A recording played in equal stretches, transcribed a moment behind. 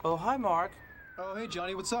Oh, hi, Mark. Oh, hey,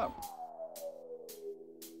 Johnny, what's up?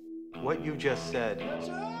 What you just said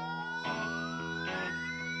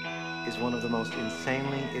is one of the most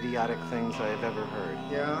insanely idiotic things I have ever heard.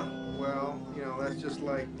 Yeah, well, that's just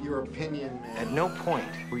like your opinion, man. At no point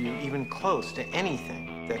were you even close to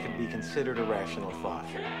anything that could be considered a rational thought.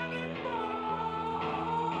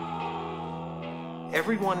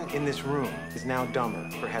 Everyone in this room is now dumber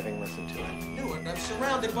for having listened to it. Knew it. I'm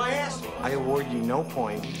surrounded by assholes. I award you no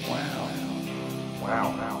point. Wow.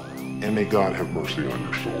 And may God have mercy on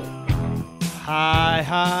your soul.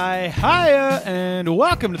 Hiya, and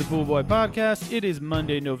welcome to the Pool Boy Podcast. It is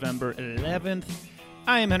Monday, November 11th.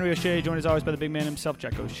 I am Henry O'Shea, joined as always by the big man himself,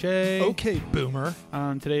 Jack O'Shea. Okay, boomer.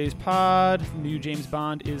 On today's pod, new James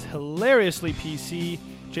Bond is hilariously PC.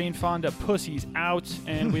 Jane Fonda, pussies out,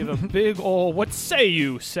 and we have a big ol' "What Say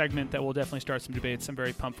You" segment that will definitely start some debates. I'm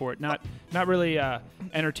very pumped for it. Not really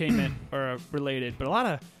entertainment or related, but a lot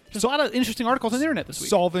of interesting articles on the internet this week.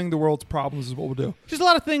 Solving the world's problems is what we'll do. Just a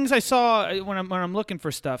lot of things I saw when I'm looking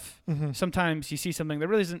for stuff. Mm-hmm. Sometimes you see something that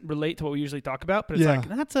really doesn't relate to what we usually talk about, but it's Yeah. like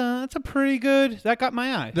that's a pretty good. That got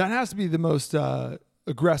my eye. That has to be the most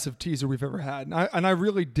aggressive teaser we've ever had. And I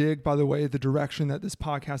really dig, by the way, the direction that this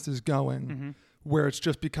podcast is going, where it's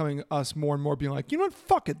just becoming us more and more being like, you know what,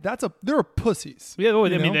 fuck it. They're pussies. Yeah, well, I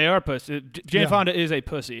You mean, know? they are pussy. Jane Yeah. Fonda is a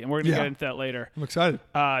pussy, and we're going to Yeah. get into that later. I'm excited.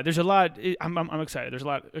 There's a lot. I'm excited. There's a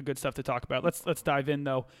lot of good stuff to talk about. Let's dive in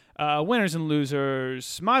though. Winners and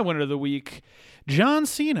losers. My winner of the week, John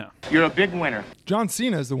Cena. You're a big winner. John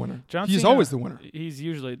Cena is the winner. He's Cena, always the winner, He's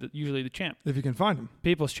usually the champ, if you can find him.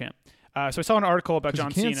 people's champ. So I saw an article about 'Cause John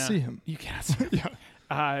you can't Cena. see him. You can't see him.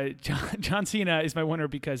 Yeah. John Cena is my winner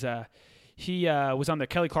because he was on the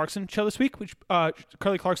Kelly Clarkson show this week, which by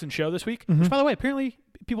the way, apparently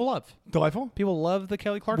people love. Delightful. People love the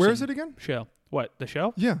Kelly Clarkson. Where is it again? Show. What, the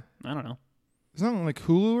show? Yeah. I don't know. It's not on like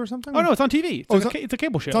Hulu or something? Oh no, it's on TV. It's a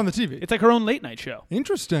cable show. It's on the TV. It's like her own late night show.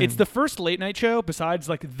 Interesting. It's the first late night show besides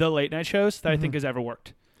like the late night shows that I think has ever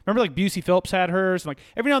worked. Remember, like Busey Phillips had hers, and like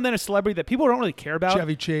every now and then a celebrity that people don't really care about.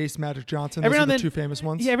 Chevy Chase, Magic Johnson. Every Those now are and the then, two famous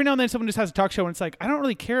ones. Yeah, every now and then someone just has a talk show, and it's like I don't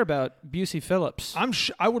really care about Busey Phillips.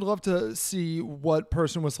 I would love to see what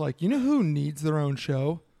person was like, you know who needs their own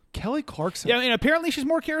show? Kelly Clarkson. Yeah, I mean, apparently she's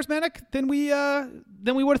more charismatic than we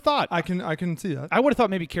would have thought. I can see that. I would have thought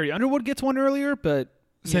maybe Carrie Underwood gets one earlier, but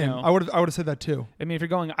Same. You know, I would have said that too. I mean, if you're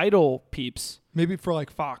going Idol peeps, Maybe for like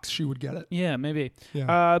Fox, she would get it. yeah, maybe.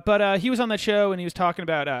 Yeah. But he was on that show and he was talking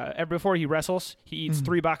about before he wrestles, he eats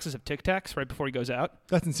 3 boxes of Tic Tacs right before he goes out,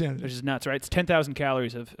 That's insanity. which is nuts, right? It's 10,000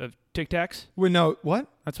 calories of Tic Tacs. Wait, no, what?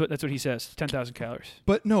 That's what he says. 10,000 calories.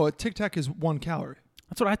 But no, a Tic Tac is 1 calorie.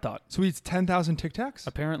 That's what I thought. So he eats 10,000 Tic Tacs?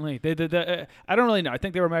 Apparently, I don't really know. I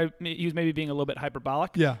think he was maybe being a little bit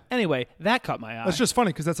hyperbolic. Yeah. Anyway, that caught my eye. That's just funny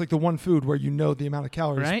because that's like the one food where you know the amount of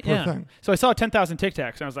calories right. per Yeah. thing. So I saw 10,000 Tic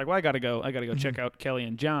Tacs and I was like, well, I gotta go check out Kelly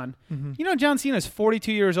and John. You know, John Cena is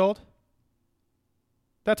 42 years old.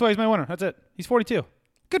 That's why he's my winner. That's it. He's 42.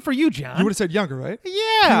 Good for you, John. You would have said younger, right?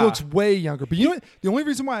 Yeah. He looks way younger. But you know what? The only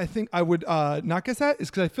reason why I think I would not guess that is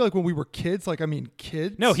because I feel like when we were kids,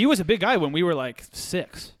 kids. No, he was a big guy when we were like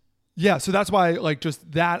 6. Yeah, so that's why,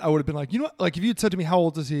 just that, I would have been like, you know what? Like, if you'd said to me, how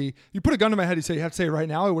old is he? You put a gun to my head, you say, you have to say it right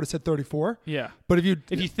now, I would have said 34. Yeah. But if you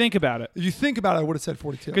think about it. if you think about it, I would have said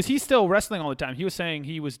 42. Because he's still wrestling all the time. He was saying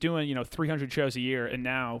he was doing, 300 shows a year, and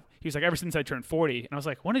now he's like, ever since I turned 40. And I was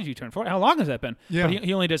like, when did you turn 40? How long has that been? Yeah. But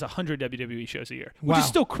he only does 100 WWE shows a year, which Wow. is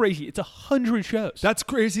still crazy. It's 100 shows. That's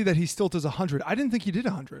crazy that he still does 100. I didn't think he did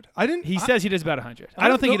 100. He says he does about 100. I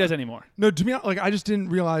don't think he does anymore. No, to me, I just didn't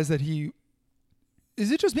realize that he... Is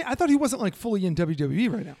it just me? I thought he wasn't, fully in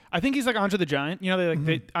WWE right now. I think he's like Andre the Giant. You know,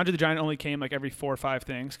 Andre the Giant only came like every 4 or 5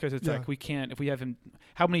 things because it's Yeah. like we can't, if we have him,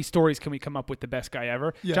 how many stories can we come up with the best guy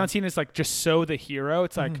ever? Yeah. John Cena's like just so the hero.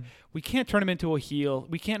 It's like we can't turn him into a heel.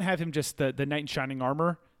 We can't have him just the knight in shining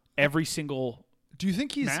armor every single Do you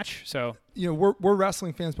think he's... match. So we're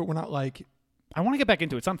wrestling fans, but we're not like... I want to get back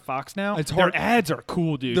into it. It's on Fox now. It's hard. Their ads are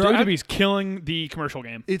cool, dude. Their WWE's killing the commercial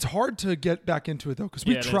game. It's hard to get back into it, though, because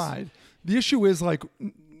we Yeah, it is. tried. The issue is,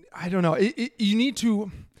 I don't know. You need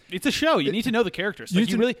to... It's a show. You need to know the characters. you need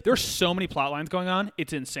to- There's so many plot lines going on.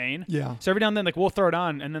 It's insane. Yeah. So every now and then, we'll throw it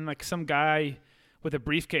on, and then some guy with a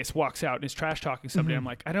briefcase walks out and is trash talking somebody. I'm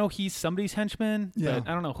like, I know he's somebody's henchman, Yeah. but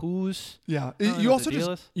I don't know whose. Yeah. I don't know You what also the deal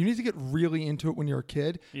just... is. You need to get really into it when you're a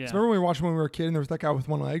kid. Yeah. So remember when we watched when we were a kid and there was that guy with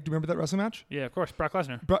one leg? Do you remember that wrestling match? Yeah, of course, Brock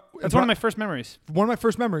Lesnar. That's Bro- one of my first memories. One of my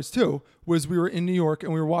first memories too was we were in New York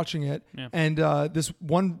and we were watching it, Yeah. and this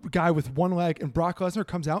one guy with one leg and Brock Lesnar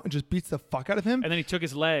comes out and just beats the fuck out of him. And then he took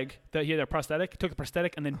his leg, that he had a prosthetic, took the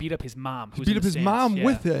prosthetic, and then beat up his mom. Who was beat in up the his stands. mom Yeah.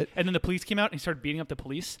 with it. And then the police came out and he started beating up the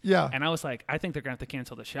police. Yeah. And I was like, I think they're gonna have to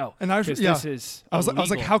cancel the show. And I this is I was like,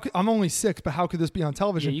 illegal. how could, I'm only 6, but how could this be on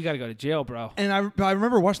television? Yeah, you got to go to jail, bro. And I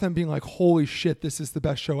remember watching them being like, holy shit, this is the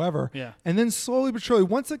best show ever. Yeah. And then slowly but surely,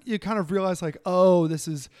 once you kind of realize like, oh, this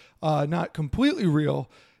is not completely real,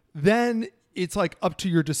 then it's like up to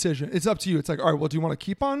your decision. It's up to you. It's like, all right, well, do you want to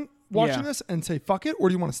keep on watching this and say fuck it, or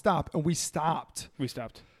do you want to stop? And we stopped.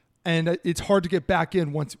 And it's hard to get back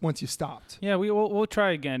in once you stopped. Yeah, we'll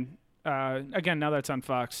try again. Again, now that's on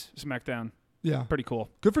Fox, SmackDown. Yeah. Pretty cool.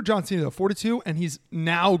 Good for John Cena, though. 42, and he's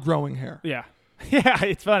now growing hair. Yeah. Yeah,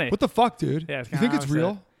 it's funny. What the fuck, dude? Yeah, you think it's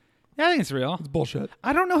real? Yeah, I think it's real. It's bullshit.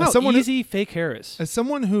 I don't know how easy fake hair is. As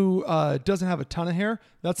someone who doesn't have a ton of hair,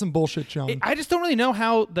 that's some bullshit, John. I just don't really know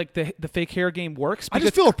how like the fake hair game works. I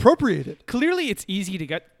just feel appropriated. Clearly, it's easy to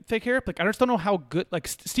get fake hair. Like I just don't know how good. Like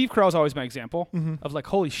Steve Carell's always my example of like,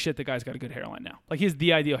 holy shit, the guy's got a good hairline now. Like he has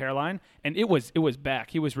the ideal hairline, and it was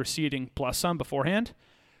back. He was receding plus some beforehand.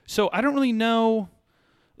 So I don't really know.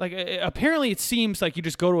 Like apparently, it seems like you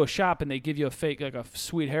just go to a shop and they give you a fake, like a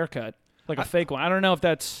sweet haircut. Like a fake one. I don't know if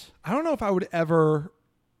that's... I don't know if I would ever...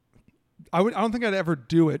 I don't think I'd ever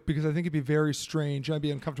do it because I think it'd be very strange. I'd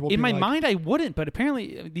be uncomfortable. In my mind, I wouldn't, but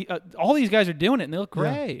apparently all these guys are doing it and they look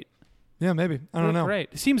great. Yeah, maybe. I don't know. Great.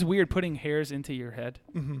 It seems weird putting hairs into your head.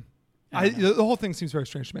 Mm-hmm. The whole thing seems very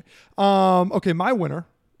strange to me. Okay, my winner.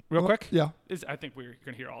 Real quick? Yeah. I think we're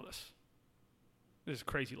going to hear all this. This is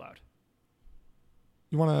crazy loud.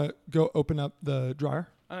 You want to go open up the dryer?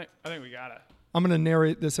 I think we got it. I'm going to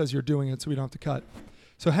narrate this as you're doing it so we don't have to cut.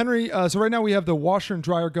 So Henry, so right now we have the washer and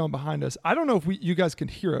dryer going behind us. I don't know if you guys can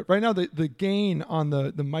hear it. Right now the gain on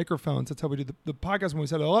the microphones, that's how we do the podcast when we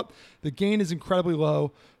set it all up, the gain is incredibly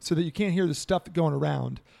low so that you can't hear the stuff going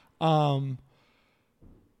around.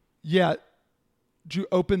 Yeah. Did you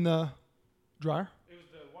open the dryer? It was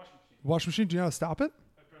the washing machine. Washing machine? Do you know how to stop it?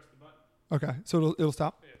 I pressed the button. Okay. So it'll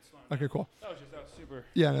stop? Yeah, it's slowing down. Okay, cool. That was super.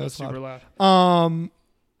 Yeah, no, that it's super loud.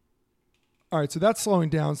 All right, so that's slowing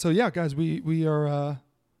down. So yeah, guys, we are.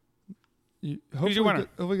 Who's your winner?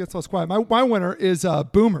 Hopefully, it gets less quiet. My winner is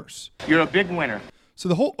Boomers. You're a big winner. So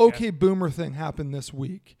the whole OK Boomer thing happened this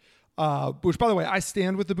week. Which, by the way, I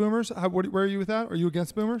stand with the Boomers. Where are you with that? Are you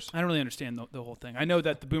against Boomers? I don't really understand the whole thing. I know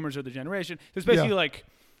that the Boomers are the generation. It's basically like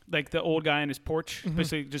the old guy on his porch,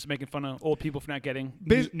 basically just making fun of old people for not getting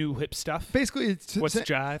new hip stuff. Basically, it's what's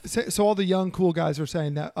jive? So all the young cool guys are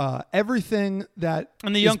saying that everything that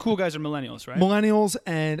and the young cool guys are millennials, right? Millennials,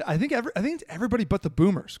 and I think it's everybody but the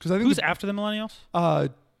Boomers, because I think who's after the millennials?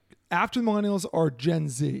 After the millennials are Gen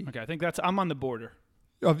Z. Okay, I think I'm on the border.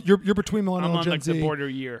 You're between millennial and Gen like Z. the border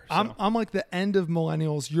year. So. I'm like the end of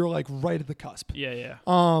millennials. You're like right at the cusp. Yeah.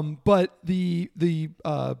 But the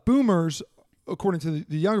Boomers, according to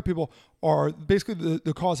the younger people, are basically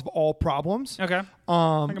the cause of all problems. Okay.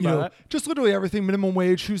 Think about that. Just literally everything, minimum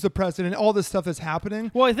wage, who's the president, all this stuff that's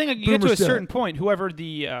happening. Well, I think you get to a certain point, whoever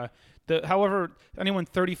however anyone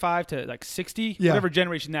 35 to like 60, whatever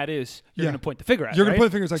generation that is, you're going to point the finger at. You're going to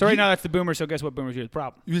point the fingers. So right now that's the Boomers. So guess what? Boomers are the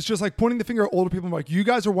problem. It's just like pointing the finger at older people and like, you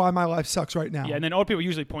guys are why my life sucks right now. Yeah, and then old people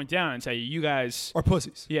usually point down and say, you guys are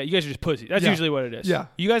pussies. Yeah, you guys are just pussies. That's usually what it is. Yeah.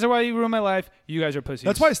 You guys are why you ruined my life. You guys are pussies.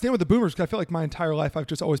 That's why I stand with the Boomers, because I feel like my entire life I've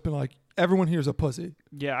just always been like, everyone here is a pussy.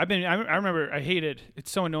 Yeah, I remember I hated.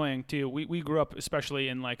 It's so annoying too. We grew up especially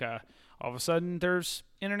in like all of a sudden there's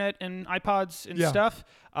internet and iPods and stuff.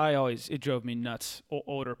 It drove me nuts.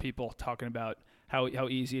 Older people talking about how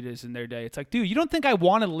easy it is in their day. It's like, dude, you don't think I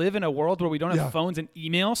want to live in a world where we don't have phones and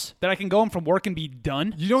emails, that I can go home from work and be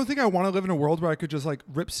done? You don't think I want to live in a world where I could just like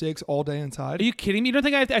rip cigs all day inside? Are you kidding me? You don't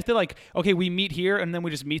think I have to like, okay, we meet here and then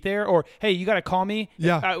we just meet there? Or, hey, you got to call me?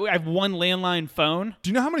 Yeah. I have one landline phone. Do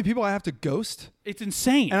you know how many people I have to ghost? It's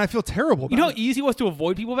insane. And I feel terrible about it. You know how easy it was to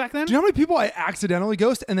avoid people back then? Do you know how many people I accidentally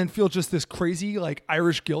ghost and then feel just this crazy like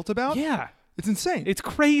Irish guilt about? Yeah. It's insane. It's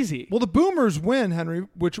crazy. Well, the Boomers win, Henry,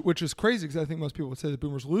 which is crazy because I think most people would say the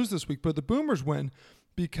Boomers lose this week, but the Boomers win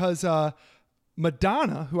because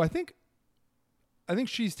Madonna, who I think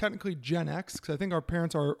she's technically Gen X, because I think our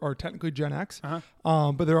parents are technically Gen X,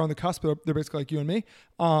 but they're on the cusp. They're basically like you and me.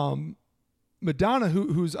 Madonna,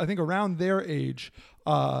 who's I think around their age,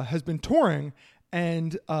 has been touring,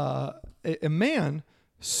 and a man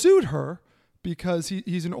sued her because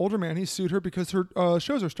he's an older man. He sued her because her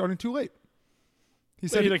shows are starting too late. He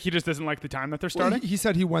said he just doesn't like the time that they're starting? He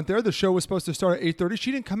said he went there. The show was supposed to start at 8:30.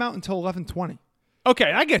 She didn't come out until 11:20.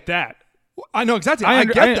 Okay, I get that. I know exactly. I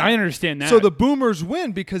get that. I understand that. So the Boomers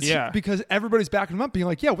win because everybody's backing them up, being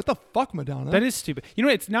like, yeah, what the fuck, Madonna? That is stupid. You know,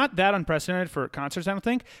 it's not that unprecedented for concerts, I don't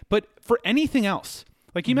think, but for anything else.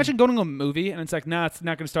 Like, you mentioned going to a movie, and it's like, nah, it's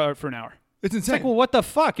not going to start for an hour. It's It's insane. like, well, what the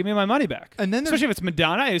fuck? Give me my money back. And then especially if it's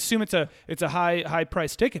Madonna, I assume it's a high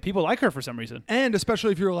price ticket. People like her for some reason. and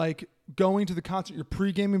especially if you're like going to the concert, you're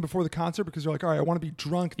pre-gaming before the concert because you're like, all right, I want to be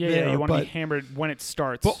drunk Yeah, there. yeah. You want to but, be hammered when it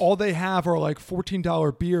starts. but all they have are like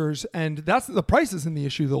 $14 beers, and that's the price isn't the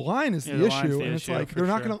issue. The line is Yeah, the the line's issue, the and it's issue, like for they're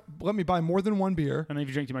not sure. going to let me buy more than one beer. And then if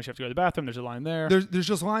you drink too much, you have to go to the bathroom. There's a line there. There's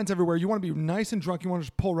just lines everywhere. You want to be nice and drunk. You want to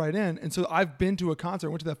just pull right in. And so I've been to a concert. I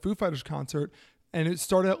went to that Foo Fighters concert, and it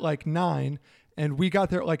started at like 9, and we got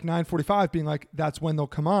there at like 9:45, being like, that's when they'll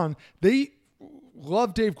come on. They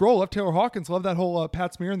love Dave Grohl, love Taylor Hawkins, love that whole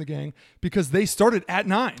Pat Smear and the gang because they started at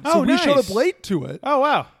 9. So Oh, we showed nice. up late to it. Oh,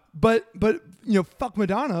 wow. But fuck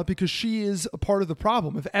Madonna because she is a part of the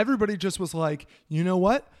problem. If everybody just was like, you know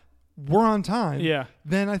what, we're on time. Yeah.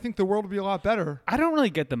 Then I think the world would be a lot better. I don't really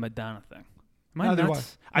get the Madonna thing. Am I Neither do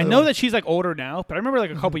nuts? I. I Neither know do I. that she's like older now, but I remember like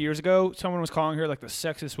a couple years ago, someone was calling her like the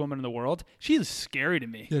sexiest woman in the world. She is scary to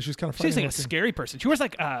me. Yeah, she's kind of She's like a looking. scary person. She wears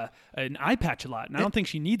like an eye patch a lot, and I don't think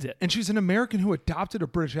she needs it. And she's an American who adopted a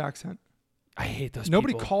British accent. I hate those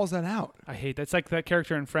Nobody people. calls that out. I hate that. It's like that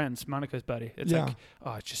character in Friends, Monica's buddy. It's Yeah. like,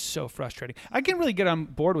 oh, it's just so frustrating. I can't really get on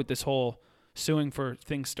board with this whole suing for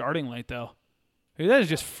things starting late, though. That is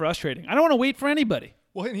just frustrating. I don't want to wait for anybody.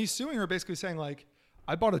 Well, and he's suing her basically saying, like,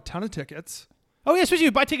 I bought a ton of tickets. Oh, yeah, especially if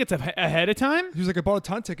you buy tickets ahead of time. He was like, I bought a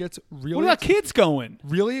ton of tickets, What about kids going?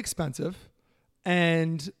 really expensive.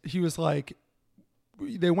 And he was like,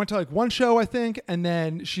 they went to like one show, I think, and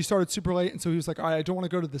then she started super late. And so he was like, all right, I don't want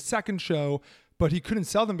to go to the second show. But he couldn't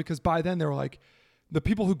sell them because by then they were like, the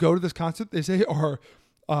people who go to this concert, they say are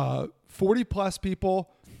 40 plus people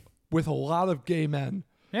with a lot of gay men.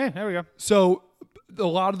 Yeah, there we go. So a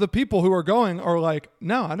lot of the people who are going are like,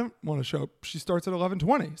 no, I don't want to show up. She starts at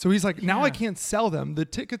 11:20. So he's like, now I can't sell them. The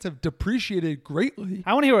tickets have depreciated greatly.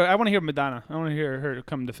 I want to hear Madonna. I want to hear her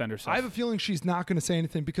come defend herself. I have a feeling she's not going to say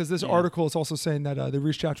anything because this article is also saying that they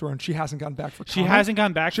reached out to her and she hasn't gotten back for comment. She hasn't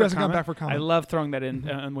gone back. She hasn't gone back for comment. I love throwing that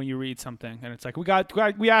in when you read something and it's like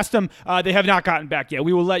we asked them. They have not gotten back yet.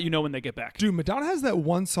 We will let you know when they get back. Dude, Madonna has that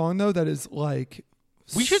one song though that is like.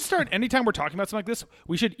 We should start anytime we're talking about something like this.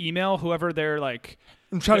 We should email whoever their like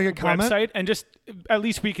and try to get comment. website and just at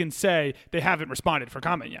least we can say they haven't responded for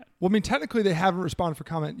comment yet. Well, I mean, technically they haven't responded for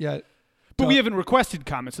comment yet. But we haven't requested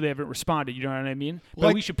comments, so they haven't responded. You know what I mean? But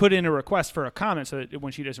Like- we should put in a request for a comment so that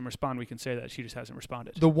when she doesn't respond, we can say that she just hasn't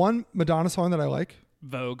responded. The one Madonna song that I like,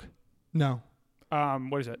 Vogue. no,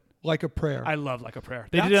 What is it? Like a Prayer. I love Like a Prayer.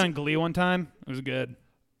 They did it on Glee one time. It was good.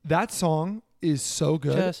 That song is so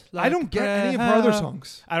good. Just I like don't get a any of her other prayer.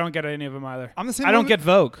 songs. I don't get any of them either. I'm the same I don't way get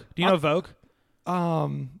Vogue. Do you know Vogue?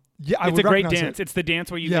 Yeah, I It's would a great recognize dance. it. It's the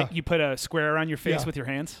dance where you Yeah. you put a square around your face Yeah. with your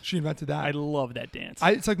hands. She invented that. I love that dance.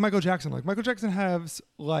 It's like Michael Jackson. Like Michael Jackson has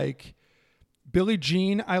like Billie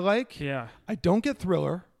Jean. I like. yeah. I don't get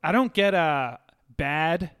Thriller. I don't get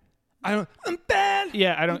Bad. I'm bad.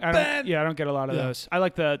 Yeah, I don't. Bad. Yeah, I don't get a lot of Yeah. those. I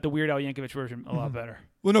like the Weird Al Yankovic version a lot better.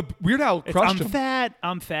 Well, no, Weird Al It's, crushed I'm him. fat.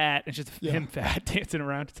 I'm fat. It's just Yeah. him fat dancing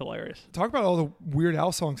around. It's hilarious. Talk about all the Weird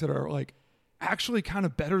Al songs that are like actually kind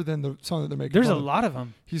of better than the song that they're making. There's a fun of. lot of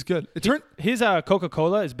them. He's good. It turned. His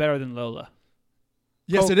Coca-Cola is better than Lola.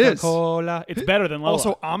 Yes, it is. Coca-Cola. It's better than Lola.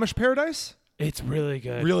 Also, Amish Paradise. it's really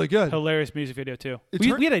good. Really good. Hilarious music video too. It We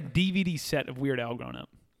turned- had a DVD set of Weird Al growing up.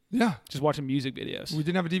 Yeah. Just watching music videos. We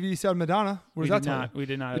didn't have a DVD set of Madonna. What does that tell you? We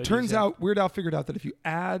did not. have It a turns DVD set. out Weird Al figured out that if you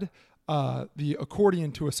add the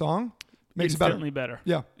accordion to a song, makes instantly it better. better.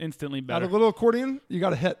 Yeah. Instantly Add better. a little accordion, you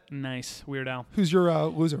got a hit. Nice. Weird Al. Who's your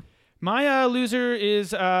loser? My loser is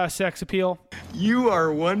sex appeal. You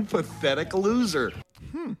are one pathetic loser.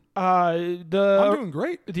 I'm The doing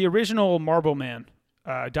great. original Marlboro Man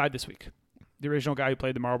died this week. The original guy who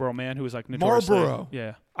played the Marlboro Man, who was like notoriously, Marlboro.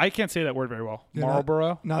 Yeah, I can't say that word very well. Yeah,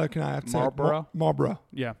 Marlboro. Now can I have to say it? Marlboro? Marlboro.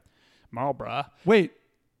 Yeah, Marlboro. Wait,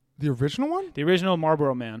 the original one? The original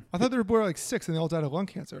Marlboro Man. I thought they were like 6 and they all died of lung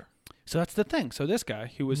cancer. So that's the thing. So this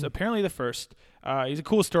guy, who Hmm. was apparently the first, he's a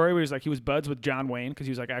cool story where he was buds with John Wayne because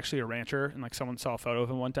he was like actually a rancher, and like someone saw a photo of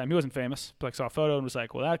him one time. He wasn't famous, but like saw a photo and was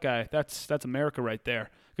like, well, that guy, that's America right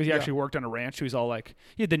there. Because he Yeah. actually worked on a ranch. He was all like,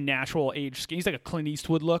 he had the natural age skin. He's like a Clint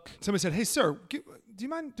Eastwood look. Somebody said, hey, sir, do you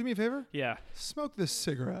mind do me a favor? Yeah. Smoke this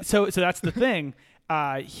cigarette. So that's the thing.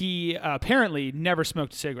 He apparently never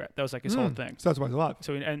smoked a cigarette. That was like his whole thing. So that's why he's alive.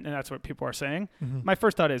 So and that's what people are saying. My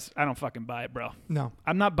first thought is, I don't fucking buy it, bro. No.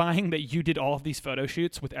 I'm not buying that you did all of these photo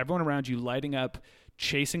shoots with everyone around you lighting up,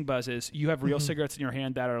 chasing buzzes. You have real cigarettes in your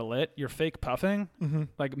hand that are lit. You're fake puffing.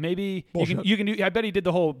 Like maybe Bullshit. you can do. I bet he did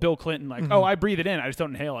the whole Bill Clinton like, oh, I breathe it in, I just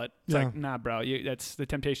don't inhale it. It's Yeah. like, nah, bro. That's the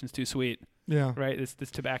temptation's too sweet, Yeah. right? This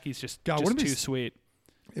tobacco's just God, wouldn't it be too sweet.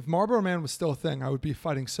 If Marlboro Man was still a thing, I would be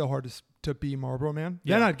fighting so hard to be Marlboro Man.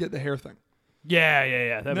 Then Yeah. I'd get the hair thing.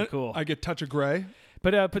 Yeah. That'd be cool. I get touch of gray.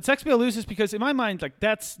 But sex appeal loses because in my mind, like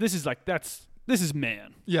this is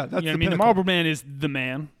man. Yeah, that's you know what I the mean. The pinnacle. Marlboro Man is the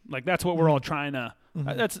man. Like that's what we're all trying to.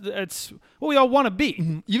 That's what we all want to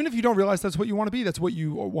be. Even if you don't realize that's what you want to be, that's what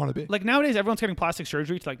you want to be. Like nowadays, everyone's getting plastic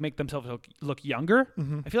surgery to like make themselves look younger.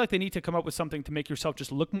 I feel like they need to come up with something to make yourself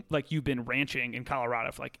just look like you've been ranching in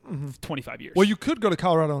Colorado for like 25 years. Well, you could go to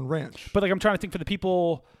Colorado and ranch. But like I'm trying to think for the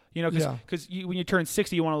people, you know, Yeah. because when you turn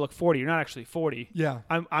 60, you want to look 40. You're not actually 40. Yeah.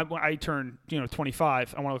 I turn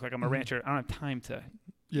 25. I want to look like I'm a rancher. I don't have time to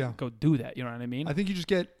go do that. You know what I mean? I think you just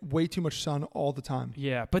get way too much sun all the time.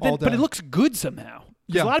 Yeah, but all but day. it looks good somehow.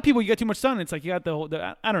 Yeah. A lot of people, you get too much sun. It's like you got the whole.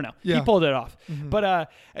 I don't know. Yeah. He pulled it off, but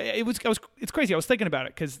it's crazy. I was thinking about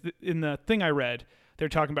it because in the thing I read, they're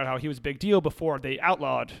talking about how he was a big deal before they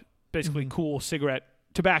outlawed basically cool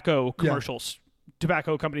tobacco commercials.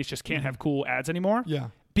 Tobacco companies just can't have cool ads anymore. Yeah.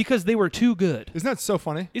 Because they were too good. Isn't that so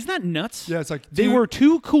funny? Isn't that nuts? Yeah, it's like they dude- were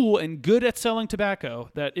too cool and good at selling tobacco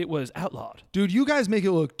that it was outlawed. Dude, you guys make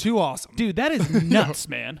it look too awesome. Dude, that is nuts,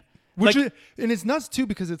 man. And it's nuts too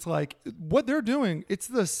because it's like what they're doing, it's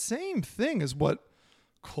the same thing as what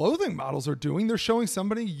clothing models are doing. They're showing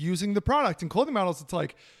somebody using the product. And clothing models, it's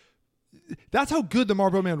like that's how good the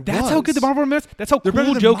Marlboro Man was. That's how good the Marlboro Man was. That's how They're better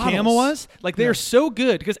cool than Joe models. Camel was. Like, they are so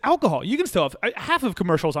good because alcohol, you can still have half of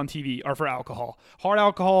commercials on TV are for alcohol. Hard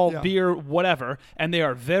alcohol, beer, whatever. And they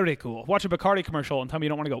are very cool. Watch a Bacardi commercial and tell me you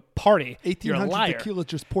don't want to go party. You're a 1800 liar. tequila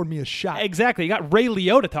just poured me a shot. Exactly. You got Ray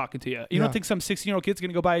Liotta talking to you. You don't think some 16-year-old kid's going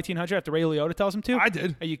to go buy 1800 after Ray Liotta tells him to? I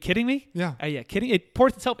did. Are you kidding me? Yeah. Are you kidding? It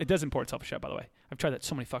pours itself. It doesn't pour itself a shot, by the way. I've tried that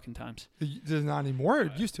so many fucking times. There's not anymore.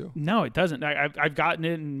 It used to. No, it doesn't. I've gotten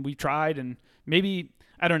it and we tried and maybe,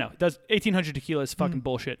 I don't know. It does 1800 tequila is fucking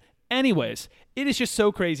bullshit. Anyways, it is just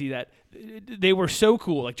so crazy that they were so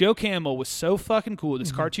cool. Like Joe Camel was so fucking cool.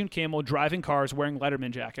 This cartoon camel driving cars, wearing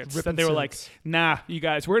Letterman jackets. Ripping That they were like, suits. nah, you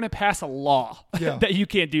guys, we're going to pass a law that you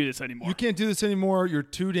can't do this anymore. You can't do this anymore. You're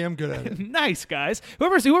too damn good at it. Nice, guys.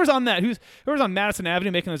 Whoever's on that, whoever's on Madison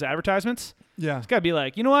Avenue making those advertisements, Yeah. it's got to be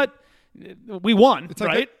like, you know what? We won, It's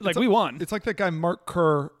like right? We won. It's like that guy Mark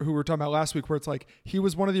Kerr who we were talking about last week, where it's like he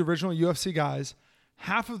was one of the original UFC guys.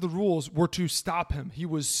 Half of the rules were to stop him. He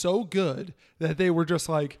was so good that they were just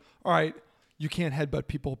like, all right, you can't headbutt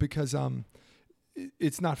people because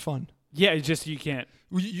it's not fun. Yeah, it's just you can't.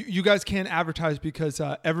 You guys can't advertise because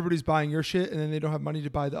everybody's buying your shit and then they don't have money to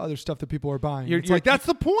buy the other stuff that people are buying. It's like, that's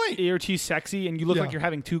the point. You're too sexy and you look Yeah. like you're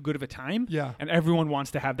having too good of a time. Yeah. And everyone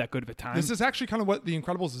wants to have that good of a time. This is actually kind of what The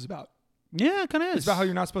Incredibles is about. Yeah, it kind of is. It's about how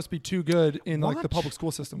you're not supposed to be too good in like the What? public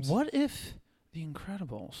school systems. What if The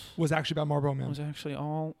Incredibles Was actually about Marlboro Man. was actually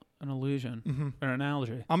all an illusion, an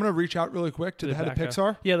analogy? I'm going to reach out really quick to the head of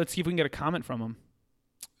Pixar. Yeah, let's see if we can get a comment from them.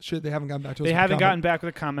 Shit, they haven't gotten back to us. They with a haven't comment. gotten back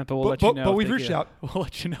with a comment, but we'll let you know. But if we've they reached do. out. We'll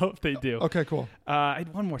let you know if they do. Okay, cool. I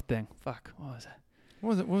had one more thing. Fuck, what was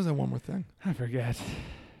it? What was that one more thing? I forget.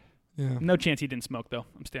 Yeah. No chance he didn't smoke, though.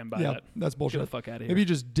 I'm standing by Yeah, that. that's Get bullshit. the fuck out of here. Maybe he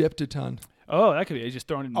just dipped a ton. Oh, that could be. He's just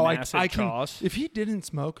throwing in Oh, massive I can. chaws. If he didn't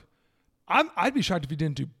smoke, I'd be shocked if he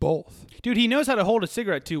didn't do both. Dude, he knows how to hold a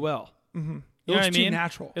cigarette too well. Mm-hmm. You know what I looks too mean?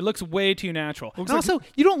 natural. It looks way too natural. And Looks like also,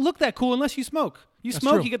 you don't look that cool unless you smoke. You That's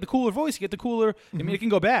smoke, true. you get the cooler voice, you get the cooler. I mean, it can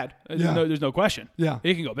go bad. Yeah. There's no question. Yeah.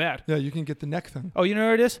 It can go bad. Yeah, you can get the neck thing. Oh, you know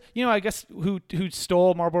what it is? You know, I guess who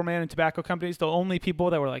stole Marlboro Man and tobacco companies? The only people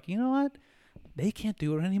that were like, you know what? They can't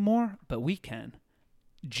do it anymore, but we can.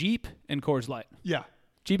 Jeep and Coors Light. Yeah.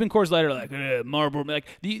 Jeep and Coors Light are like, Marlboro Man. Like,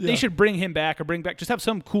 they should bring him back or just have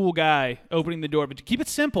some cool guy opening the door, but keep it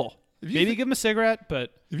simple. Maybe give him a cigarette,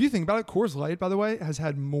 but If you think about it, Coors Light, by the way, has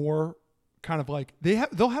had more kind of like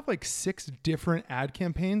they'll have like 6 different ad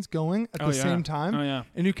campaigns going at the same time. Oh, yeah.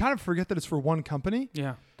 And you kind of forget that it's for one company.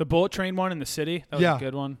 yeah. The Bullet Train one in the city, that was a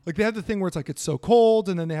good one. Like they have the thing where it's like it's so cold,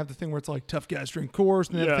 and then they have the thing where it's like tough guys drink Coors,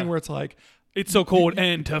 and they have the Yeah. thing where it's like It's so cold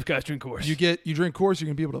and tough guys drink Coors. you drink Coors, you're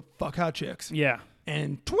gonna be able to fuck hot chicks. Yeah.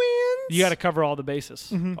 And twins. You got to cover all the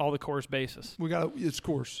bases, all the Coors bases. It's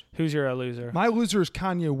Coors. Who's your loser? My loser is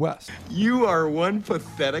Kanye West. You are one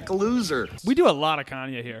pathetic loser. We do a lot of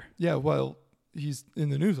Kanye here. Yeah, well, he's in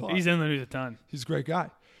the news a lot. He's in the news a ton. He's a great guy.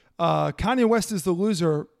 Kanye West is the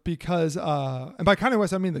loser because, and by Kanye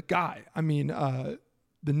West, I mean the guy. I mean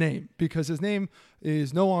the name, because his name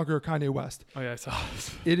is no longer Kanye West. Oh, yeah, I saw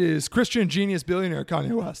this. It is Christian genius billionaire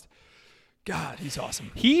Kanye West. God, he's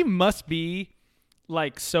awesome. He must be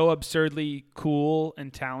like so absurdly cool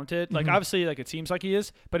and talented. Like obviously, like it seems like he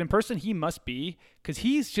is, but in person he must be, because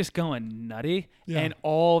he's just going nutty. Yeah. And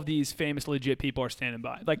all of these famous legit people are standing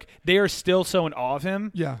by. Like they are still so in awe of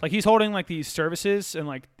him. Yeah. Like he's holding like these services, and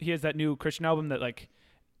like he has that new Christian album that like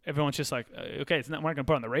everyone's just like, okay, it's not. We're not going to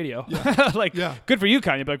put it on the radio. Yeah. Like, good for you,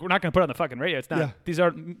 Kanye. But like, we're not going to put it on the fucking radio. It's not. Yeah. These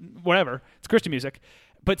are whatever. It's Christian music,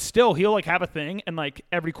 but still, he'll like have a thing, and like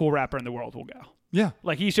every cool rapper in the world will go. Yeah.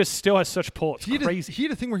 Like he's just still has such pull. It's crazy. He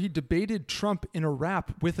had a thing where he debated Trump in a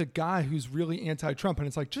rap with a guy who's really anti-Trump, and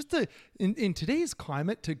it's like just in today's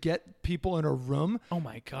climate to get people in a room. Oh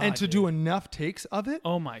my god. And to do enough takes of it.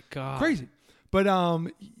 Oh my god. Crazy. But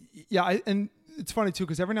yeah, and it's funny too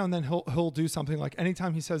because every now and then he'll do something like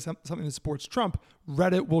anytime he says something that supports Trump,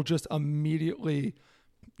 Reddit will just immediately,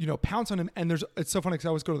 pounce on him. And it's so funny because I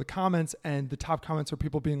always go to the comments, and the top comments are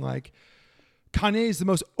people being like, Kanye is the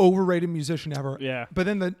most overrated musician ever. Yeah. But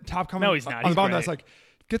then the top comment No, he's not. on He's the bottom great. that's like,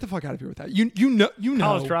 get the fuck out of here with that. You know.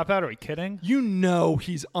 College dropout? Are we kidding?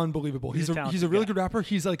 He's unbelievable. He's a really good rapper.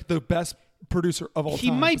 He's like the best producer of all time.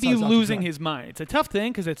 He might be besides Dr. losing Dre. his mind. It's a tough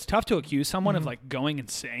thing because it's tough to accuse someone of like going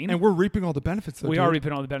insane. And we're reaping all the benefits. Though, we dude. are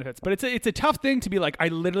reaping all the benefits, but it's a tough thing to be like. I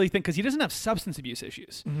literally think because he doesn't have substance abuse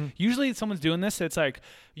issues. Usually, if someone's doing this, it's like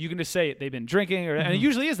you can just say they've been drinking, and it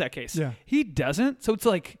usually is that case. Yeah. He doesn't, so it's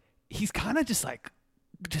like he's kind of just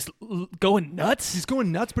going nuts. He's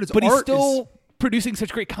going nuts, but he's art still is, producing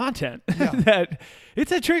such great content Yeah. that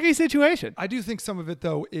it's a tricky situation. I do think some of it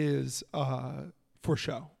though is for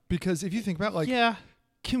show, because if you think about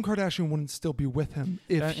Kim Kardashian wouldn't still be with him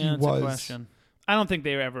if he that's was. a question. I don't think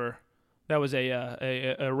they ever. That was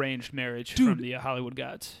a arranged marriage Dude. from the Hollywood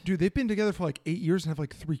gods. Dude, they've been together for like 8 years and have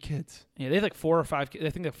like 3 kids. Yeah, they have like 4 or 5 kids. I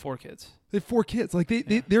think they have 4 kids. They have 4 kids. Like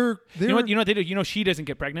they're. You know what they do? You know she doesn't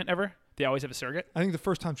get pregnant ever. They always have a surrogate. I think the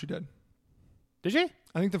first time she did. Did she?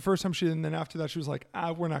 I think the first time she did, and then after that she was like,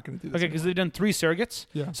 we're not going to do this. Okay, because they've done 3 surrogates.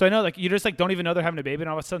 Yeah. So I know, like, you just like don't even know they're having a baby, and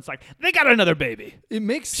all of a sudden it's like they got another baby. It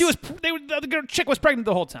makes The chick was pregnant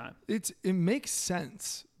the whole time. it makes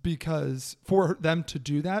sense because for them to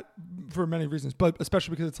do that for many reasons, but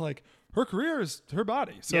especially because it's like her career is her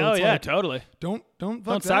body. So it's like, totally. Don't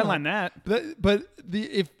Sideline that. But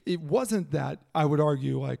if it wasn't that, I would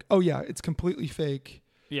argue like, oh yeah, it's completely fake.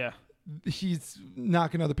 Yeah. He's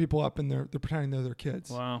knocking other people up and they're pretending they're their kids.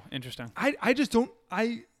 Wow, interesting. I just don't.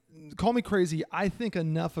 Call me crazy. I think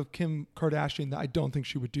enough of Kim Kardashian that I don't think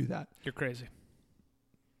she would do that. You're crazy.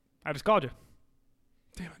 I just called you.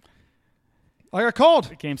 Damn it. I got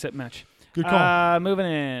called. Game, set, match. Good call. Moving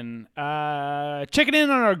in. Checking in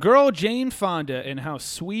on our girl, Jane Fonda, and how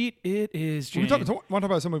sweet it is, Jane. We want to talk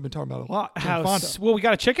about something we've been talking about a lot. Jane Fonda. Well, we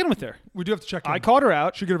got to check in with her. We do have to check in. I called her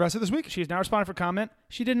out. She get arrested this week? She's now responded for comment.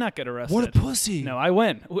 She did not get arrested. What a pussy. No, I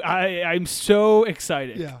win. I'm so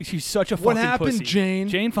excited. Yeah. She's such a fucking What happened, pussy. Jane?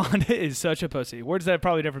 Jane Fonda is such a pussy. Words that have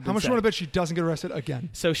probably never been How much said. you want to bet she doesn't get arrested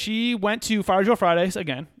again? So she went to Fire Drill Fridays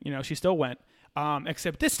again. She still went.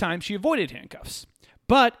 Except this time she avoided handcuffs.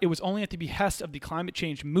 But it was only at the behest of the climate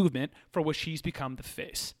change movement for which she's become the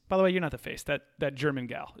face. By the way, you're not the face. That German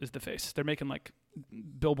gal is the face. They're making like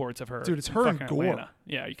billboards of her. Dude, it's her and fucking Gore. Atlanta.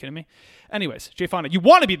 Yeah, are you kidding me? Anyways, Jay Fonda, you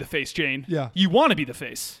want to be the face, Jane. Yeah. You want to be the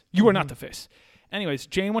face. You are not the face. Anyways,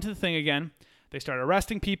 Jane went to the thing again. They started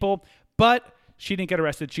arresting people, but she didn't get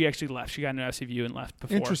arrested. She actually left. She got an SUV and left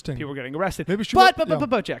before Interesting. people were getting arrested. Maybe she But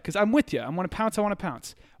Jack, because I'm with you. I want to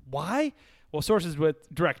pounce. Why? Well, sources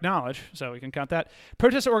with direct knowledge, so we can count that.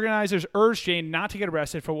 Protest organizers urged Jane not to get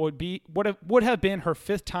arrested for what would have been her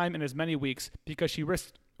 5th time in as many weeks because she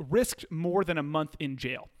risked more than a month in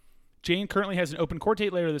jail. Jane currently has an open court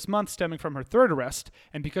date later this month stemming from her 3rd arrest,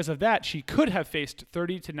 and because of that, she could have faced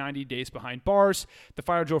 30 to 90 days behind bars. The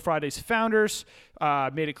Fire Drill Fridays founders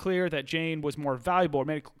made it clear that Jane was more valuable, or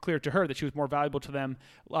made it clear to her that she was more valuable to them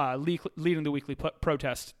leading the weekly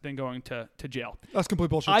protest than going to jail. That's complete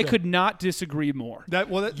bullshit. I too. could not disagree more. That-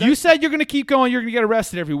 You said you're going to keep going, you're going to get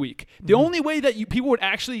arrested every week. The only way that people would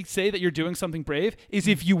actually say that you're doing something brave is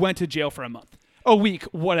if you went to jail for a month. A week,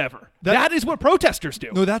 whatever. That is what protesters do.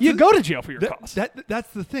 No, you go to jail for your cause. That's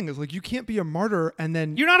the thing. Is like you can't be a martyr and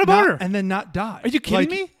then You're not a martyr. and then not die. Are you kidding Like,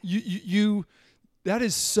 me? You that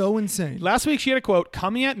is so insane. Last week she had a quote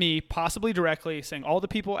coming at me, possibly directly, saying all the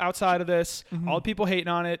people outside of this, all the people hating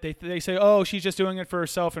on it, they say, oh, she's just doing it for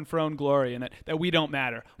herself and for her own glory, and that we don't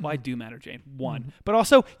matter. Well, I do matter, Jane. One. But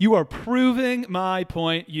also, you are proving my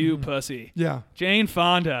point, you pussy. Yeah. Jane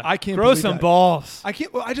Fonda. I can't grow believe some that. balls.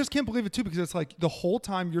 I just can't believe it too, because it's like the whole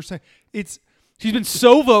time you're saying She's been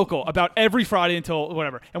so vocal about every Friday until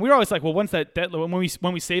whatever, and we were always like, well, once that when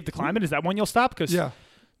we save the climate, is that when you'll stop? Because yeah.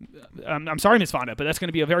 I'm sorry, Miss Fonda, but that's going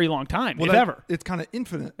to be a very long time, if ever. It's kind of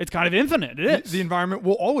infinite. It's kind of infinite. It is. The environment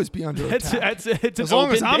will always be under attack. It's as an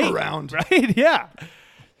long as open I'm date, around, right? Yeah.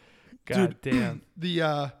 God Dude, damn. You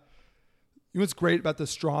know what's great about the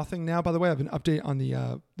straw thing now? By the way, I have an update on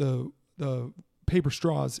the paper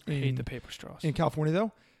straws. I hate the paper straws. In California,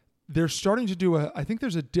 though. they're starting to do I think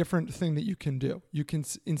there's a different thing that you can do. You can,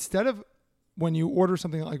 instead of when you order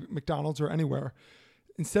something like McDonald's or anywhere,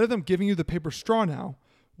 instead of them giving you the paper straw now,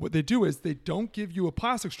 what they do is they don't give you a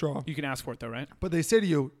plastic straw. You can ask for it though, right? But they say to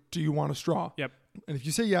you, do you want a straw? Yep. And if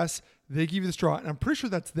you say yes, they give you the straw. And I'm pretty sure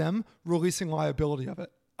that's them releasing liability of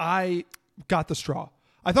it. I got the straw.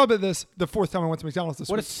 I thought about this the fourth time I went to McDonald's this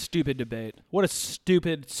week. What a stupid debate. What a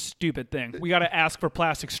stupid thing. We got to ask for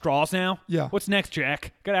plastic straws now? Yeah. What's next,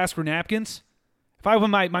 Jack? Got to ask for napkins? If I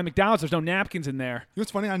open my McDonald's, there's no napkins in there. You know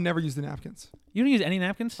what's funny? I never use the napkins. You don't use any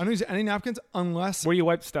napkins? I don't use any napkins unless... Where do you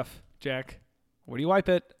wipe stuff, Jack? Where do you wipe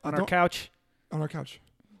it? On our couch? On our couch.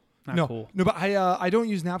 Not cool. No, but I don't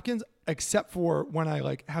use napkins except for when I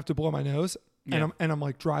like have to blow my nose. Yeah. And I'm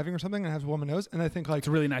like driving or something and I have to blow my nose and I think like, it's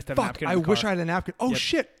really nice to have a napkin in I the wish car. I had a napkin. Oh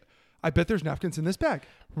shit. I bet there's napkins in this bag.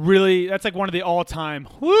 Really, that's like one of the all-time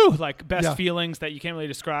like best feelings that you can't really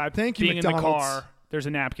describe. Thank you, Being McDonald's. in the car, there's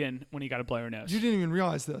a napkin when you got to blow your nose. You didn't even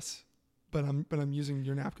realize this, but I'm using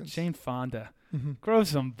your napkins. Jane Fonda. Grow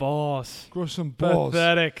some balls. Grow some balls.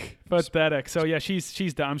 Pathetic. So yeah,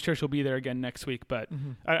 she's done. I'm sure she'll be there again next week, but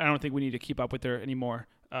I don't think we need to keep up with her anymore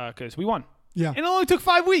because we won. Yeah. And it only took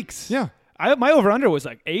 5 weeks. Yeah. My over-under was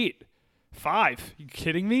like 8. 5. You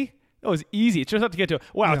kidding me? That was easy. It's just about to get to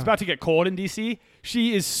it's about to get cold in DC.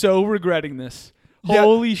 She is so regretting this. Yeah.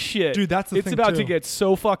 Holy shit. Dude, that's the it's thing, about too. to get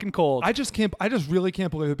so fucking cold. I just really can't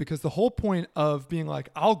believe it because the whole point of being like,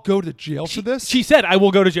 I'll go to jail for this. She said, I will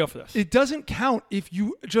go to jail for this. It doesn't count if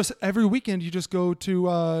you just every weekend you just go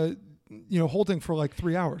to holding for like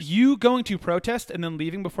 3 hours. You going to protest and then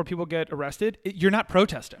leaving before people get arrested, you're not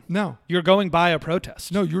protesting. No. You're going by a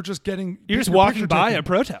protest. No, you're just getting You're just your walking picture by taken. a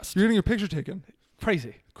protest. You're getting your picture taken.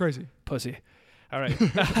 Crazy. Pussy. All right.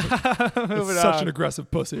 It's such an aggressive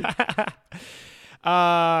pussy. Moving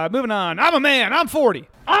on. I'm a man. I'm 40.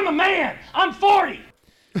 I'm a man. I'm 40.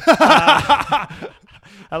 I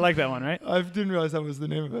like that one, right? I didn't realize that was the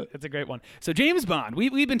name of it. It's a great one. So James Bond.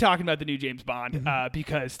 We've been talking about the new James Bond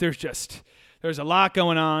because there's a lot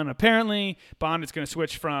going on. Apparently, Bond is going to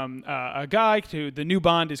switch from a guy to the new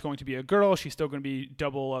Bond is going to be a girl. She's still going to be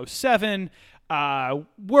 007.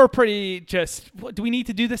 We're pretty do we need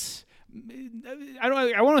to do this?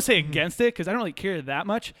 I want to say against it because I don't really care that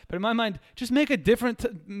much. But in my mind, just make a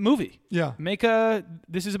different movie. Yeah.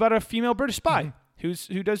 This is about a female British spy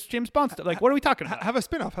who does James Bond stuff. Like, what are we talking about? Have a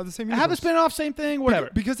spin-off. Have the same universe. Have a spin-off, same thing, whatever.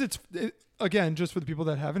 Because again, just for the people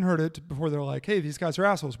that haven't heard it, before they're like, hey, these guys are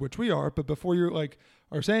assholes, which we are, but before you're like,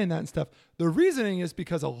 are saying that and stuff, the reasoning is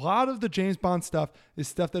because a lot of the James Bond stuff is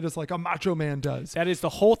stuff that is like a macho man does. That is the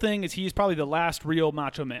whole thing. Is he's probably the last real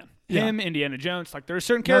macho man. Yeah. Him, Indiana Jones. Like there are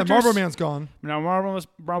certain Now characters. the Marlboro Man's gone. Now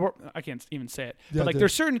Marlboro. I can't even say it. Yeah, but like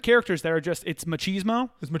there's certain characters that are just it's machismo.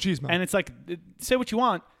 It's machismo. And it's like say what you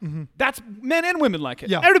want. That's men and women like it.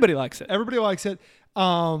 Yeah. Everybody likes it. Everybody likes it.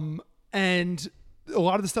 And a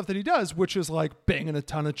lot of the stuff that he does, which is like banging a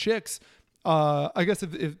ton of chicks. I guess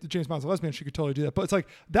if James Bond's a lesbian, she could totally do that. But it's like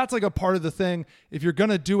that's like a part of the thing. If you're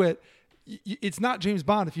gonna do it, it's not James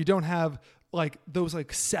Bond if you don't have like those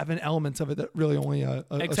like 7 elements of it that really only a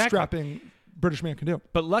strapping British man can do.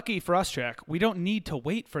 But lucky for us, Jack, we don't need to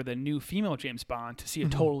wait for the new female James Bond to see a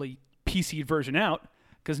totally PC version out.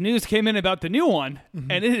 Because news came in about the new one,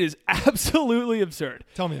 and it is absolutely absurd.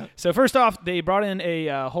 Tell me that. So first off, they brought in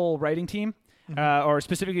a whole writing team, or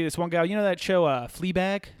specifically this one gal. You know that show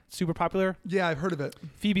Fleabag? Super popular? Yeah, I've heard of it.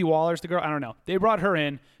 Phoebe Waller's the girl. I don't know. They brought her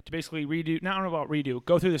in to basically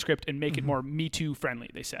go through the script and make it more Me Too friendly,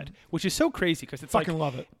 they said. Which is so crazy because it's Fucking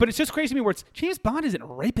love it. But it's just crazy to me where it's James Bond isn't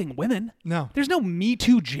raping women. No. There's no Me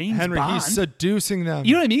Too James Henry, Bond. he's seducing them.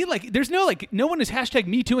 You know what I mean? Like, there's no, no one is hashtag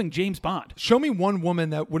Me Tooing James Bond. Show me one woman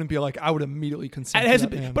that wouldn't be like, I would immediately consent It to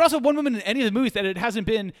hasn't that been, man. but also one woman in any of the movies that it hasn't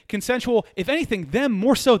been consensual. If anything, them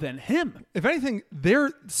more so than him. If anything,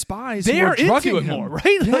 they're spies. They're who are drugging into it him. more,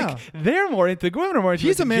 right? Yeah. Like they're more into the women are more into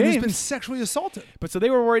He's it a than man James. who's been sexually assaulted. But so they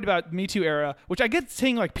were worried about Me Too era, which I get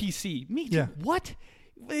saying like PC. Me Too. Yeah. What?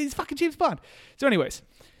 He's fucking James Bond. So anyways,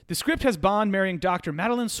 the script has Bond marrying Dr.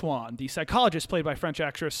 Madeleine Swan, the psychologist played by French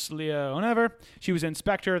actress Leah Onever. She was in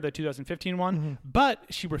Spectre, the 2015 one, but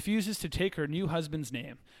she refuses to take her new husband's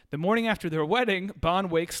name. The morning after their wedding, Bond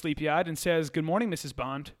wakes sleepy-eyed and says, "Good morning, Mrs.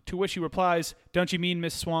 Bond," to which she replies, "Don't you mean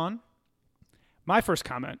Miss Swan?" My first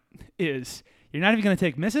comment is, you're not even going to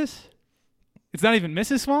take Mrs.? It's not even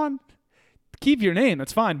Mrs. Swan? Keep your name.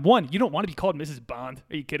 That's fine. One, you don't want to be called Mrs. Bond.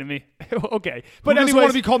 Are you kidding me? Okay. But Who doesn't anyways, want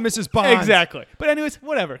to be called Mrs. Bond? Exactly. But anyways,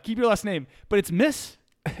 whatever. Keep your last name. But it's Miss.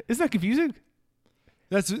 Isn't that confusing?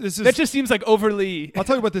 This is. That just seems like overly. I'll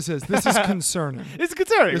tell you what this is. This is concerning. It's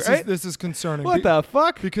concerning, right? This is concerning. What the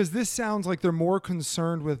fuck? Because this sounds like they're more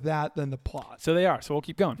concerned with that than the plot. So they are. So we'll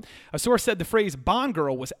keep going. A source said the phrase "Bond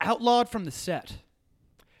girl" was outlawed from the set.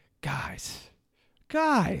 Guys,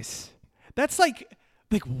 that's like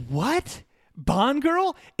what? Bond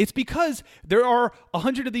girl? It's because there are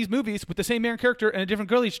 100 of these movies with the same main character and a different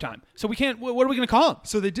girl each time. So we can't. What are we going to call them?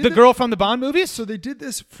 So they did the girl from the Bond movies. So they did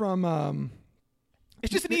this from.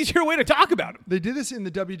 It's just an easier way to talk about them. They did this in the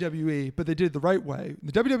WWE, but they did it the right way. In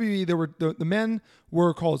the WWE, there were the men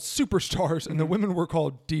were called superstars and the women were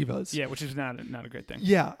called divas. Yeah, which is not a great thing.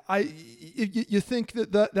 Yeah, you think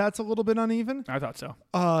that's a little bit uneven? I thought so.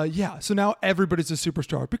 Yeah. So now everybody's a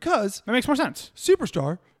superstar because That makes more sense.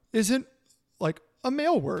 superstar isn't like a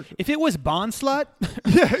male word. If it was Bond slut,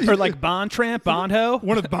 or like Bond tramp, Bond hoe,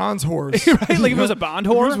 One of Bond's whores. right? Like if it was a Bond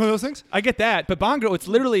whore, It was one of those things. I get that. But Bond girl, it's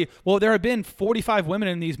literally, well, there have been 45 women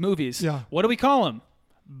in these movies. Yeah. What do we call them?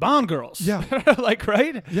 Bond girls. Yeah. Like,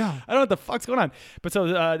 right? Yeah. I don't know what the fuck's going on. But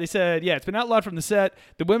so they said, yeah, it's been outlawed from the set.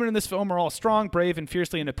 The women in this film are all strong, brave, and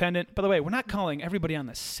fiercely independent. By the way, we're not calling everybody on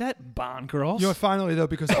the set Bond girls. You know, finally though,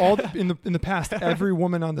 because in the past, every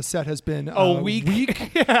woman on the set has been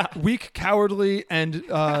weak. Yeah. weak, cowardly, and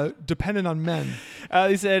dependent on men.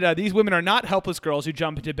 They said these women are not helpless girls who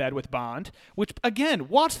jump into bed with Bond. Which again,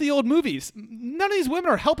 watch the old movies. None of these women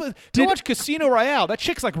are helpless. Go watch Casino Royale. That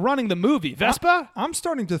chick's like running the movie. Vespa. I'm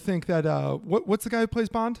starting to think that what's the guy who plays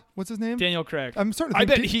Bond? What's his name? Daniel Craig. I'm starting to I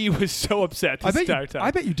think bet he was so upset this entire time.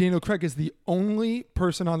 I bet you Daniel Craig is the only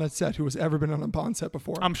person on that set who has ever been on a Bond set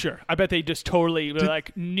before. I'm sure. I bet they just totally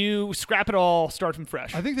knew, scrap it all, start from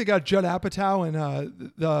fresh. I think they got Judd Apatow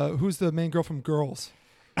and who's the main girl from Girls?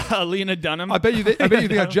 Lena Dunham. I bet you they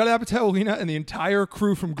got Judd Apatow, Lena, and the entire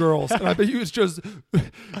crew from Girls. And I bet you it's just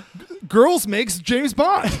Girls makes James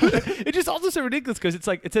Bond. It's just also so ridiculous because it's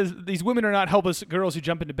like it says these women are not helpless girls who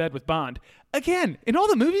jump into bed with Bond. Again, in all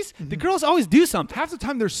the movies, the girls always do something. Half the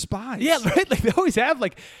time they're spies. Yeah, right. Like they always have.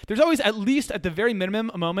 Like there's always at least at the very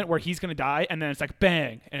minimum a moment where he's gonna die, and then it's like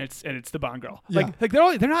bang, and it's the Bond girl. Yeah. Like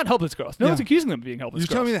they're not helpless girls. No Yeah. one's accusing them of being helpless. You're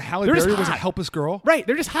girls. telling me that Halle They're just Berry was a hot. helpless girl? Right,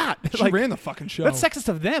 they're just hot. She ran the fucking show. That's sexist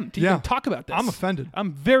of them to even talk about this. I'm offended.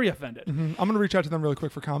 I'm very offended. I'm going to reach out to them really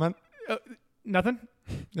quick for comment. Nothing.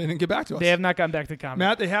 They didn't get back to us. They have not gotten back to comment.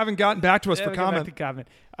 Matt, they haven't gotten back to us They for haven't gotten comment.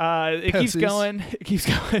 back to comment. It keeps Pussies. going. It keeps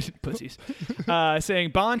going. Pussies.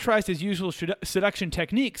 Saying Bond tries his usual seduction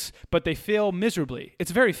techniques, but they fail miserably.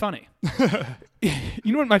 It's very funny.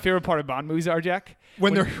 You know what my favorite part of Bond movies are, Jack?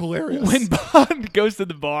 When they're hilarious. When Bond goes to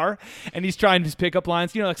the bar and he's trying his pickup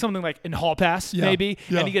lines, you know, like something like in Hall Pass, maybe,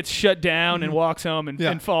 and he gets shut down and walks home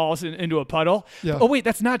and falls into a puddle. Yeah. Oh, wait,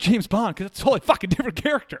 that's not James Bond because it's a totally fucking different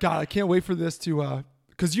character. God, I can't wait for this to,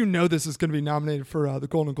 because you know this is going to be nominated for the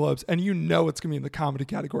Golden Globes, and you know it's going to be in the comedy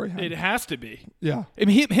category. Huh? It has to be. Yeah. I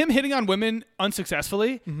mean, him hitting on women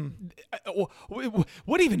unsuccessfully,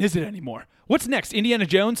 what even is it anymore? What's next? Indiana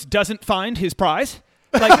Jones doesn't find his prize?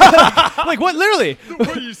 Like what? Literally,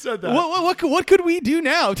 You said that. What could we do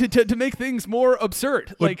now to make things more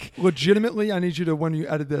absurd? Like legitimately, I need you to, when you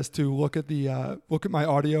edit this, to look at my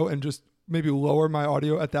audio and just maybe lower my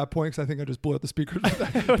audio at that point because I think I just blew out the speakers.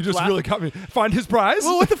 You just really got me. Find his prize?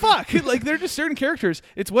 Well, what the fuck? Like, they're just certain characters.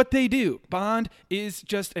 It's what they do. Bond is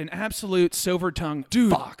just an absolute silver-tongued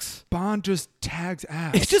fox. Bond just tags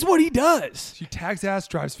ass. It's just what he does. He tags ass,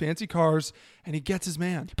 drives fancy cars, and he gets his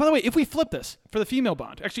man. By the way, if we flip this for the female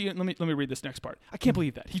Bond, actually, let me read this next part. I can't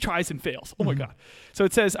believe that. He tries and fails. Oh, my God. So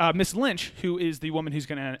it says Miss Lynch, who is the woman who's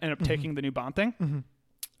going to end up taking the new Bond thing,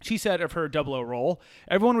 she said of her 00 role,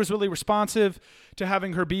 everyone was really responsive to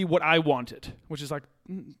having her be what I wanted, which is like,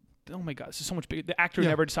 oh my God, this is so much bigger. The actor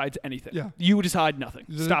never decides anything. Yeah. You decide nothing.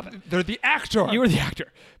 Stop it. They're the actor. You are the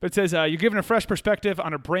actor. But it says, you're given a fresh perspective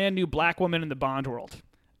on a brand new black woman in the Bond world.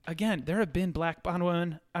 Again, there have been black Bond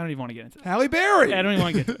women. I don't even want to get into that. Halle Berry. I don't even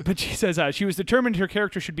want to get into it. But she says she was determined her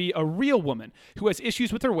character should be a real woman who has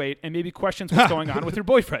issues with her weight and maybe questions what's going on with her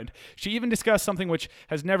boyfriend. She even discussed something which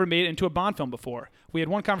has never made it into a Bond film before. We had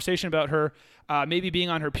one conversation about her maybe being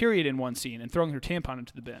on her period in one scene and throwing her tampon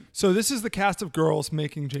into the bin. So this is the cast of girls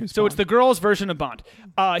making James Bond. So it's the girls' version of Bond.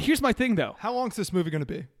 Here's my thing, though. How long is this movie going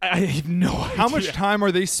to be? I have no idea. How much time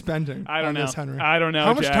are they spending on this, Henry? I don't know,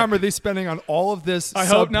 How much Jack. time are they spending on all of this I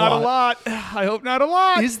hope subplot? not a lot. I hope not a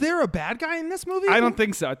lot. Is there a bad guy in this movie? I don't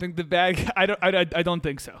think so. I think the bad. I don't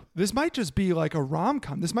think so. This might just be like a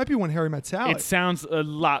rom-com. This might be When Harry Met Sally. It sounds a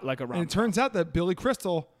lot like a rom-com. And it turns out that Billy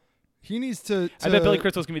Crystal, he needs to I bet Billy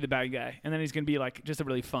Crystal's gonna be the bad guy, and then he's gonna be like just a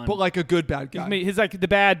really fun. but like a good bad guy. He's like the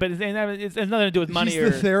bad, but it has nothing to do with money He's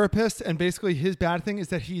the therapist, and basically his bad thing is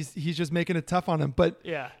that he's just making it tough on him. But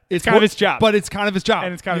yeah. It's kind of his job. But it's kind of his job.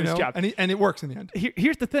 And it's kind of his job. And it works in the end.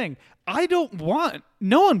 Here's the thing. No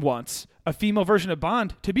one wants a female version of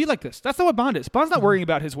Bond to be like this. That's not what Bond is. Bond's not worrying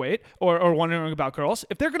about his weight or wondering about girls.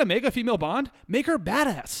 If they're going to make a female Bond, make her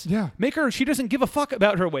badass. Yeah. Make her, she doesn't give a fuck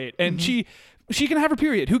about her weight. And she can have her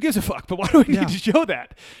period. Who gives a fuck? But why do we need to show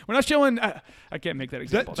that? We're not showing, I can't make that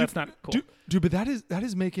example. That's not cool. Dude, but that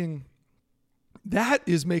is making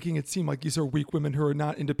it seem like these are weak women who are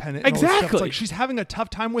not independent. And exactly. All this stuff. It's like she's having a tough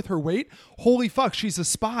time with her weight. Holy fuck, she's a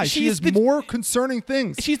spy. She has more concerning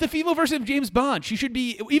things. She's the female version of James Bond. She should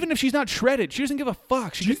be, even if she's not shredded, she doesn't give a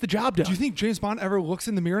fuck. She gets the job done. Do you think James Bond ever looks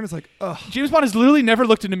in the mirror and is like, ugh? James Bond has literally never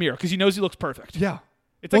looked in the mirror because he knows he looks perfect. Yeah.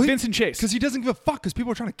 It's like Vincent Chase. Because he doesn't give a fuck because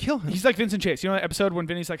people are trying to kill him. He's like Vincent Chase. You know that episode when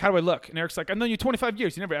Vinny's like, how do I look? And Eric's like, I've known you 25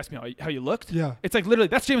 years. You never asked me how you looked. Yeah. It's like literally,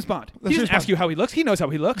 that's James Bond. He doesn't ask you how he looks. He knows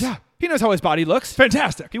how he looks. Yeah. He knows how his body looks.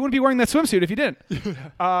 Fantastic. He wouldn't be wearing that swimsuit if he didn't.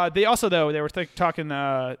 They also, though, they were talking,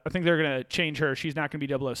 I think they're going to change her. She's not going to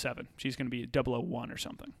be 007. She's going to be 001 or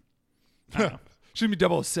something. I don't know. She's going to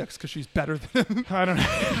be 006 because she's better than him. I don't know.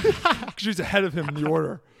 Because she's ahead of him in the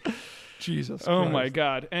order. Jesus Oh Christ. my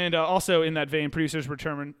God. And also in that vein, producers were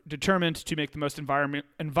determined to make the most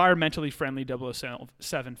environmentally friendly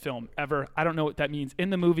 007 film ever. I don't know what that means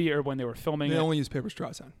in the movie or when they were filming They it. only use paper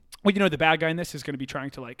straws on. Well, you know, the bad guy in this is going to be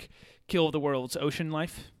trying to like kill the world's ocean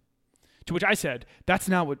life. To which I said, that's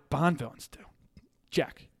not what Bond villains do.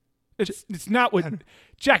 Jack. It's not what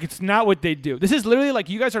Jack, it's not what they do. This is literally like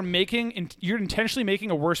you guys are you're intentionally making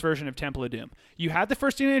a worse version of Temple of Doom. You had the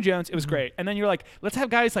first Indiana Jones, it was great. And then you're like, let's have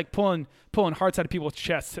guys like pulling hearts out of people's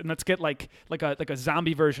chests and let's get like a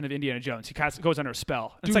zombie version of Indiana Jones. He goes under a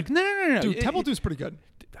spell. And it's like, no. Dude, Temple of Doom's pretty good.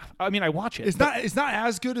 I mean, I watch it. It's not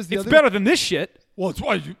as good as the other. It's better than this shit. Well, it's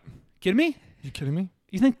why you Kidding me? You kidding me?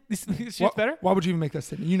 You think this shit's better? Why would you even make that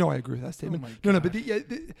statement? You know I agree with that statement. Oh my God. No, but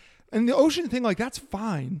and the ocean thing, like that's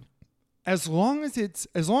fine. As long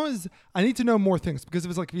as I need to know more things because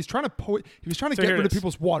if he's trying to get rid of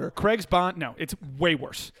people's water. Craig's Bond, no, it's way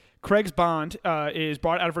worse. Craig's Bond is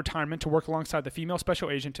brought out of retirement to work alongside the female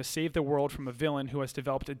special agent to save the world from a villain who has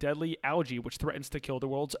developed a deadly algae which threatens to kill the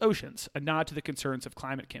world's oceans, a nod to the concerns of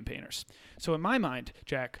climate campaigners. So in my mind,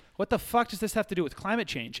 Jack, what the fuck does this have to do with climate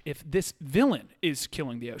change if this villain is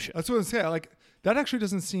killing the ocean? That's what I'm saying. Like that actually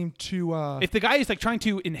doesn't seem to. If the guy is like trying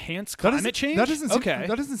to enhance climate change, that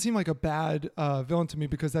doesn't seem like a bad villain to me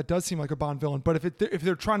because that does seem like a Bond villain. But if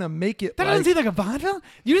they're trying to make it, doesn't seem like a Bond villain.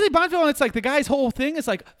 Usually Bond villain, it's like the guy's whole thing is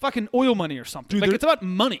like fucking oil money or something. Dude, it's about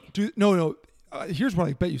money. No. Here's what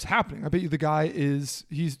I bet you is happening. I bet you the guy he's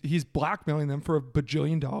blackmailing them for $1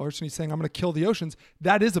 bajillion and he's saying I'm going to kill the oceans.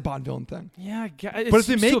 That is a Bond villain thing. Yeah, it's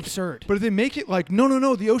so absurd. But if they make it like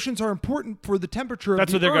no, the oceans are important for the temperature.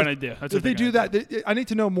 That's of the what they're Earth. going to do. That's if what they do that, I need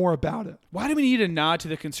to know more about it. Why do we need a nod to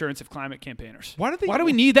the concerns of climate campaigners? Why do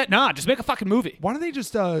we need that nod? Just make a fucking movie. Why don't they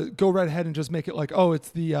just go right ahead and just make it like, oh, it's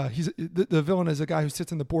the villain is a guy who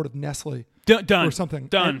sits on the board of Nestle. Done. Or something.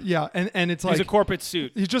 Done. And it's like he's a corporate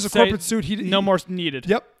suit. He's just a corporate suit. No more needed.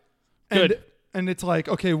 Yep. Good. And it's like,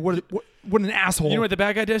 okay, what an asshole. You know what the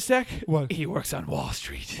bad guy does, Zach? What? He works on Wall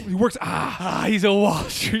Street. He works. He's a Wall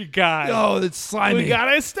Street guy. Oh, that's slimy. We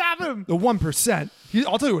gotta stop him. The 1%.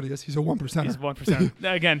 I'll tell you what he is. He's a 1%. He's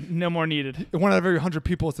 1%. Again, no more needed. 1 out of every 100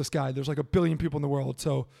 people is this guy. There's like 1 billion people in the world,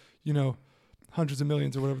 so hundreds of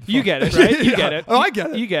millions or whatever. You get it, right? You get it. Oh, I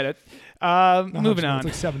get it. You get it. Moving on. It's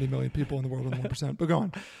like 70 million people in the world and 1%. But go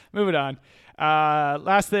on. Moving on.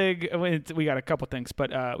 Last thing, we got a couple things,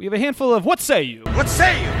 but we have a handful of what say you? What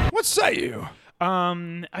say you? What say you?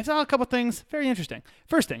 I saw a couple things very interesting.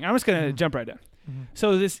 First thing, I'm just gonna jump right in. Mm-hmm.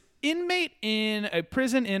 So this inmate in a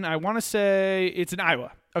prison in, I want to say it's in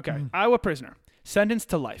Iowa. Okay, Iowa prisoner sentenced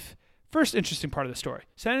to life. First interesting part of the story: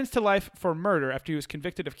 sentenced to life for murder after he was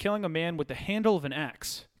convicted of killing a man with the handle of an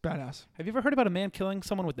axe. Badass. Have you ever heard about a man killing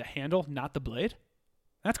someone with the handle, not the blade?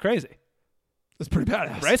 That's crazy. That's pretty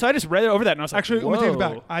badass. Right? So I just read over that and I was like, actually, whoa. let me take it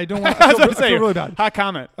back. I don't want I feel really bad. Hot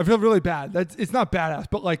comment. I feel really bad. It's not badass,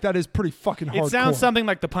 but like that is pretty fucking hardcore. It sounds something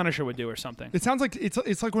like the Punisher would do or something. It sounds like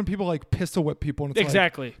it's like when people like pistol whip people and it's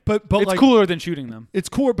exactly. Like, but it's like, cooler than shooting them. It's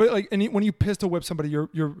cooler, but like when you pistol whip somebody,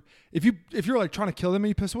 if you're like trying to kill them and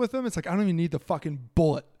you pistol whip them, it's like I don't even need the fucking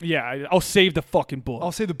bullet. Yeah, I'll save the fucking bullet.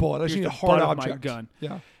 I'll save the bullet. I just Here's need a the hard butt of object. my gun.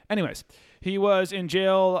 Yeah. Anyways, he was in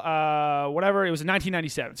jail, whatever. It was in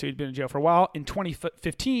 1997, so he'd been in jail for a while. In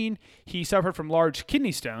 2015, he suffered from large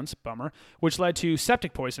kidney stones, bummer, which led to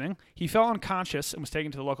septic poisoning. He fell unconscious and was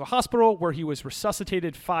taken to the local hospital where he was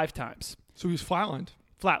resuscitated 5 times. So he was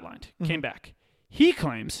flatlined. Came back. He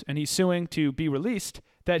claims, and he's suing to be released,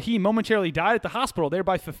 that he momentarily died at the hospital,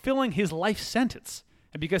 thereby fulfilling his life sentence.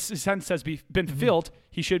 And because his sentence has been fulfilled,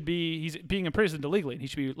 he's being imprisoned illegally, and he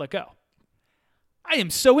should be let go. I am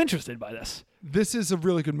so interested by this. This is a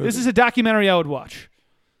really good movie. This is a documentary I would watch.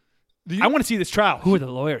 I want to see this trial. Who are the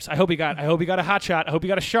lawyers? I hope he got a hot shot. I hope he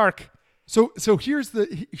got a shark. So here's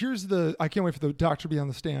the I can't wait for the doctor to be on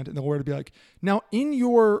the stand and the lawyer to be like, now in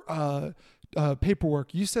your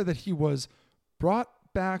paperwork you said that he was brought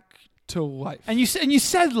back to life, and you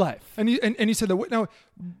said life, and you said that. Now,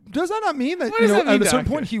 does that not mean that, at a certain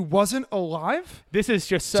point he wasn't alive? This is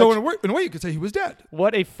just such, so in a way you could say he was dead.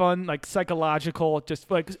 What a fun psychological, just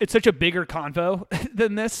it's such a bigger convo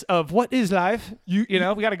than this of what is life. We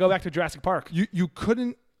got to go back to Jurassic Park. You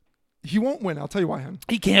couldn't. He won't win. I'll tell you why, Hen.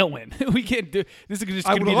 He can't win. We can't do this. Is just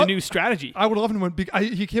going to be the new strategy. I would love him to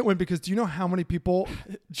win. He can't win because do you know how many people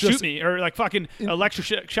shoot me or fucking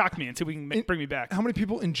shock me until we can bring me back? How many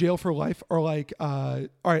people in jail for life are like, all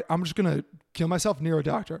right, I'm just gonna kill myself near a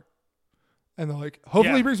doctor, and they're like,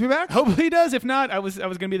 hopefully he brings me back. Hopefully he does. If not, I was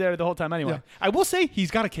gonna be there the whole time anyway. Yeah. I will say he's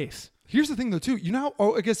got a case. Here's the thing though too.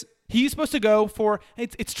 I guess he's supposed to go for.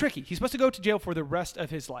 It's tricky. He's supposed to go to jail for the rest of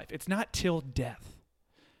his life. It's not till death.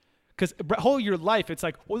 Because whole your life, it's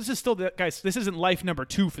like, well, this is still guys. This isn't life number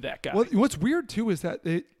 2 for that guy. Well, what's weird too is that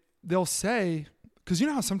they'll say, because you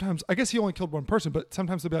know how sometimes, I guess he only killed one person, but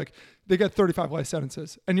sometimes they'll be like, they get 35 life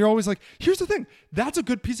sentences, and you're always like, here's the thing, that's a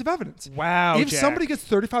good piece of evidence. Wow. If somebody gets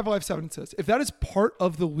 35 life sentences, if that is part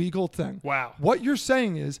of the legal thing, wow. What you're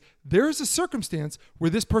saying is there is a circumstance where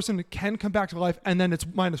this person can come back to life, and then it's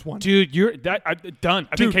 -1. Dude, you're done.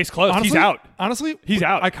 I think case closed. Honestly, he's out. Honestly, he's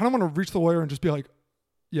out. I kind of want to reach the lawyer and just be like,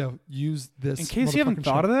 yeah, use this. In case you haven't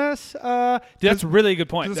thought of this, that's really a good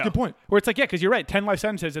point. That's a good point. Where it's like, yeah, because you're right. 10 life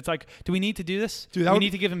sentences. It's like, do we need to do this? Dude, we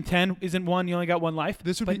need to give him 10. Isn't one? You only got one life.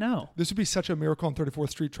 This would be such a Miracle on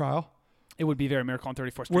 34th Street trial. It would be very Miracle on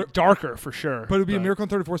 34th Street. Darker for sure. But it would be a Miracle on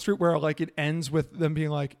 34th Street where like it ends with them being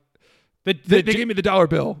like, they gave me the dollar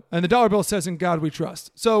bill, and the dollar bill says, "In God we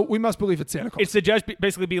trust." So we must believe it's Santa Claus. It's the judge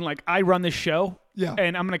basically being like, "I run this show, yeah,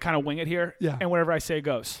 and I'm going to kind of wing it here, yeah, and whatever I say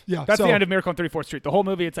goes." Yeah, that's the end of Miracle on 34th Street. The whole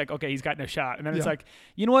movie, it's like, okay, he's got no shot, and then it's like,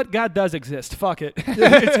 you know what? God does exist. Fuck it.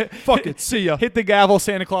 Fuck it. See ya. Hit the gavel.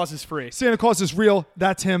 Santa Claus is free. Santa Claus is real.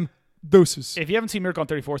 That's him. Deuces. If you haven't seen Miracle on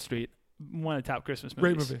 34th Street, one of the top Christmas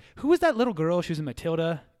movies. Great movie. Who was that little girl? She was in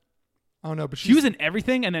Matilda. I don't know, but she was in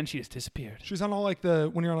everything, and then she just disappeared. She's on all like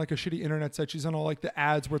when you're on like a shitty internet site, she's on all like the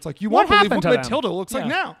ads where it's like, you won't believe what Matilda looks like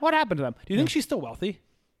now. What happened to them? Do you think she's still wealthy?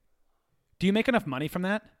 Do you make enough money from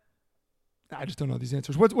that? I just don't know these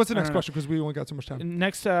answers. What's the next question? Because we only got so much time.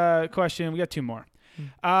 Next question, we got 2 more.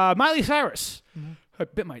 Miley Cyrus. I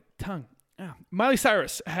bit my tongue. Miley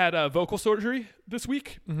Cyrus had vocal surgery this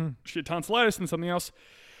week. She had tonsillitis and something else.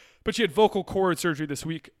 But she had vocal cord surgery this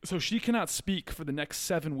week, so she cannot speak for the next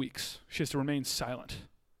 7 weeks. She has to remain silent.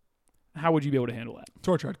 How would you be able to handle that?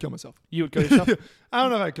 Torture. I'd kill myself. You would kill yourself? I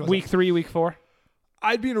don't know if I'd kill myself. Week 3, week 4?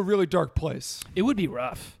 I'd be in a really dark place. It would be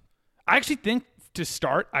rough. I actually think to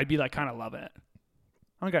start, I'd be like kind of loving it.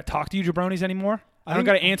 I don't got to talk to you jabronis anymore. I don't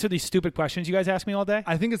got to answer these stupid questions you guys ask me all day.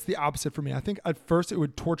 I think it's the opposite for me. I think at first it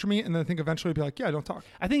would torture me, and then I think eventually I'd be like, yeah, don't talk.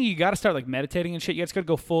 I think you got to start like meditating and shit. You just got to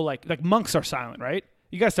go full like monks are silent, right?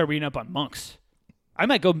 You got to start reading up on monks. I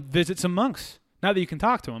might go visit some monks now that you can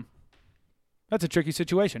talk to them. That's a tricky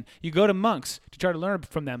situation. You go to monks to try to learn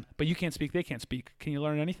from them, but you can't speak, they can't speak. Can you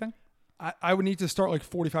learn anything? I would need to start like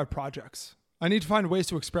 45 projects. I need to find ways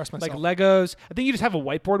to express myself. Like Legos. I think you just have a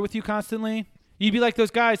whiteboard with you constantly. You'd be like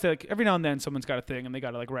those guys that like, every now and then someone's got a thing and they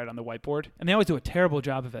got to like write on the whiteboard. And they always do a terrible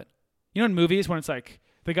job of it. You know in movies when it's like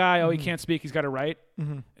the guy, he can't speak, he's got to write.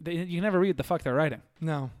 You can never read what the fuck they're writing.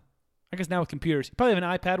 No. I guess now with computers, you probably have an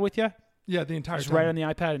iPad with you. Yeah, the entire just time. write on the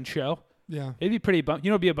iPad and show. Yeah. It'd be pretty You know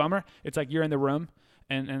what'd be a bummer? It's like you're in the room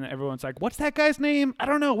and everyone's like, what's that guy's name? I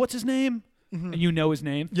don't know. What's his name? And you know his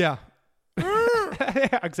name. Yeah.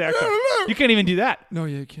 Yeah, exactly. You can't even do that. No,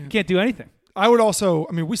 yeah, you can't. You can't do anything. I would also,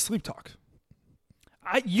 we sleep talk.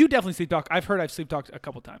 You definitely sleep talk. I've heard I've sleep talked a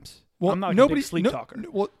couple times. Well, I'm not a big sleep talker.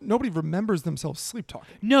 Nobody remembers themselves sleep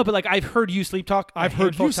talking. No, but like I've heard you sleep talk. I've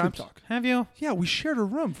heard you sleep talk. Have you? Yeah, we shared a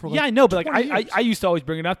room for like I know, but like years. I used to always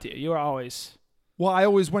bring it up to you. You were always. Well, I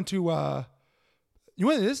always went to. You know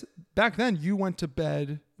what it is? Back then, you went to bed.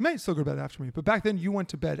 You might still go to bed after me, but back then you went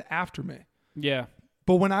to bed after me. Yeah.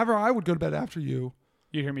 But whenever I would go to bed after you,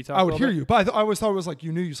 you hear me talk. I would hear you, but I always thought it was like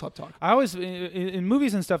you knew you slept talk. I always in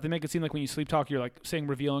movies and stuff they make it seem like when you sleep talk you're like saying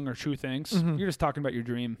revealing or true things. You're just talking about your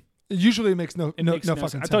dream. Usually it makes no fucking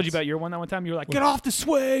sense. I told you about your one that one time. You were like, "Get off the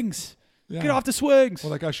swings! Yeah. Get off the swings!"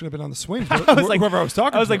 Well, that guy should have been on the swings. I was like, whoever I was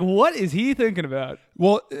talking to. I was like, "What is he thinking about?"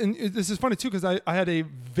 Well, and this is funny too because I had a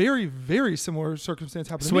very very similar circumstance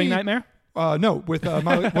happen to me. Swing nightmare. No, with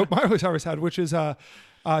what Miley Cyrus had, which is I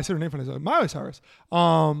said her name for Miley Cyrus.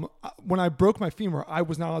 When I broke my femur, I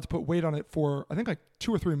was not allowed to put weight on it for I think like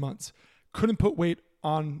 2 or 3 months. Couldn't put weight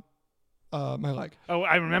on my leg. Oh,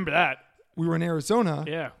 I remember that. We were in Arizona.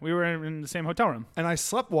 Yeah, we were in the same hotel room. And I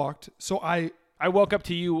sleptwalked, so I woke up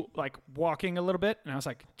to you like walking a little bit, and I was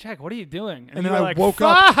like, Jack, what are you doing? And then I woke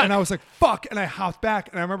up, and I was like, fuck, and I hopped back,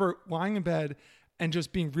 and I remember lying in bed and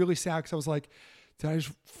just being really sad because I was like, did I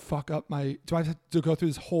just fuck up do I have to go through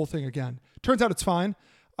this whole thing again? Turns out it's fine.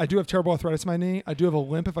 I do have terrible arthritis in my knee. I do have a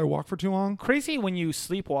limp if I walk for too long. Crazy when you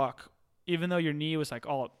sleepwalk, even though your knee was like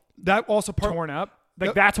all that also torn up.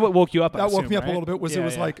 Like that's what woke you up. That woke me up right? a little bit. It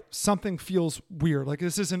was like something feels weird. Like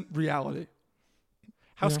this isn't reality.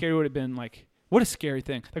 How scary would it have been? Like what a scary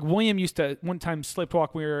thing. Like William used to one time sleepwalk.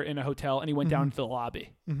 We were in a hotel and he went down to the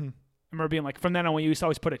lobby. Mm-hmm. I remember being like, from then on, we used to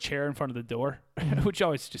always put a chair in front of the door, which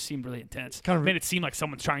always just seemed really intense. Kind of made it seem like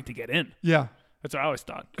someone's trying to get in. Yeah. That's what I always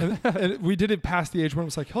thought. and we did it past the age when it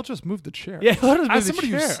was like, he'll just move the chair. Yeah, he'll just move As the somebody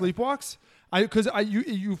chair. who sleepwalks,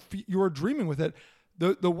 you are dreaming with it.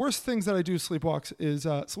 The worst things that I do sleepwalks is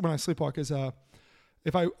when I sleepwalk is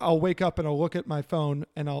if I'll wake up and I'll look at my phone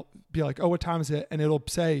and I'll be like, oh, what time is it? And it'll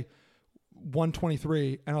say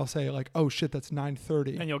 1:23, and I'll say like, oh shit, that's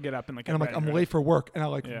 9:30. And you'll get up and like, and I'm like, I'm late for work, and I'll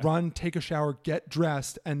like run, take a shower, get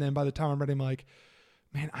dressed, and then by the time I'm ready, I'm like,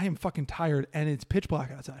 man, I am fucking tired, and it's pitch black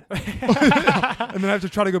outside. And then I have to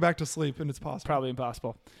try to go back to sleep, and it's possible. Probably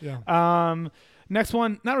impossible. Yeah. Next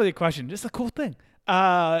one, not really a question, just a cool thing.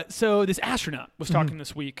 So this astronaut was talking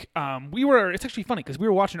this week. It's actually funny because we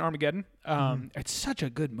were watching Armageddon. It's such a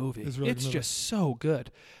good movie. It's just so good.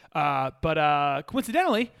 But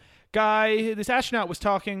coincidentally, this astronaut was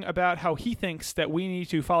talking about how he thinks that we need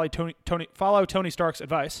to follow Tony Stark's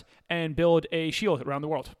advice and build a shield around the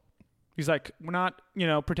world. He's like, we're not,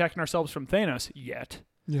 protecting ourselves from Thanos yet.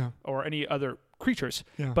 Yeah. Or any other creatures.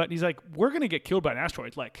 Yeah. But he's like, we're going to get killed by an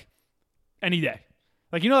asteroid, like, any day.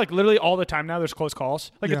 Like, like literally all the time now there's close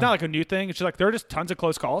calls. Like, it's not like a new thing. It's just like there are just tons of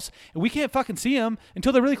close calls. And we can't fucking see them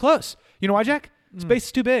until they're really close. You know why, Jack? Space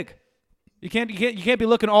is too big. You can't be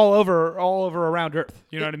looking all over around Earth.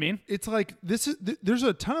 You know what I mean? It's like there's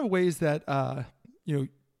a ton of ways that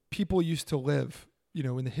people used to live,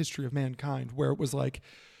 in the history of mankind, where it was like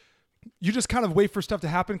you just kind of wait for stuff to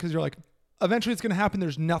happen because you're like, eventually it's going to happen.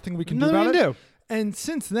 There's nothing we can do about it. And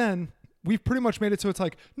since then, we've pretty much made it so it's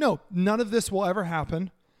like, no, none of this will ever happen.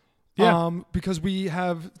 Yeah. Because we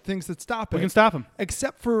have things that stop it. We can stop them.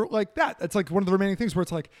 Except for like that. It's like one of the remaining things where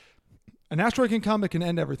it's like an asteroid can come, it can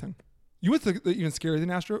end everything. You would think that even scarier than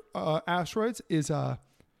asteroids is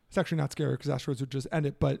it's actually not scary because asteroids would just end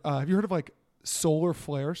it. But have you heard of like solar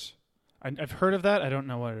flares? I've heard of that. I don't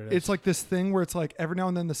know what it is. It's like this thing where it's like every now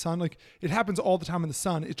and then the sun, like it happens all the time in the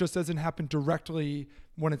sun. It just doesn't happen directly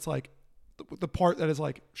when it's like the part that is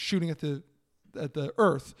like shooting at the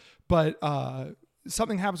Earth. But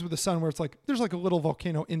something happens with the sun where it's like there's like a little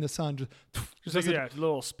volcano in the sun. Just like, a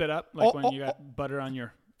little spit up, like when you got butter on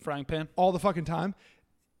your frying pan. All the fucking time.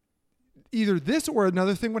 Either this or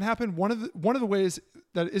another thing would happen. One of the ways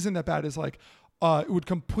that isn't that bad is like it would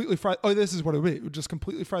completely fry. Oh, this is what it would be. It would just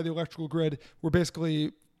completely fry the electrical grid. We're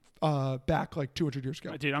basically back like 200 years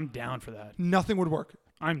ago. Dude, I'm down for that. Nothing would work.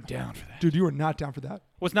 I'm down for that. Dude, you are not down for that.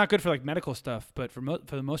 Well, it's not good for like medical stuff, but for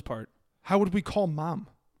the most part. How would we call mom?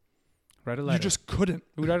 Write a letter. You just couldn't.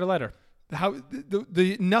 We would write a letter. How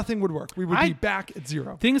the nothing would work. We would be back at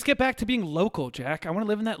zero. Things get back to being local, Jack. I want to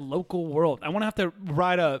live in that local world. I want to have to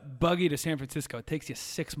ride a buggy to San Francisco. It takes you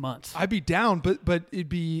 6 months. I'd be down, but it'd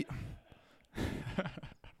be.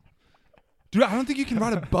 Dude, I don't think you can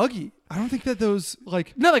ride a buggy. I don't think that those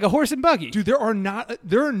like not like a horse and buggy. Dude, there are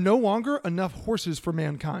no longer enough horses for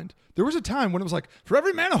mankind. There was a time when it was like, for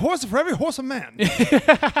every man a horse, for every horse a man.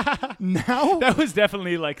 Now that was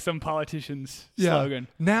definitely like some politician's slogan.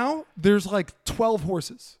 Now there's like 12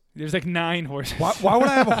 horses. There's like 9 horses. Why would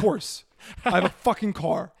I have a horse? I have a fucking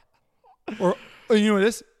car. Or you know what it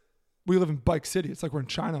is? We live in Bike City. It's like we're in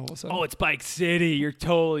China all of a sudden. Oh, it's Bike City. You're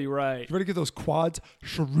totally right. You ready to get those quads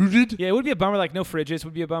shrooted? Yeah, it would be a bummer. Like no fridges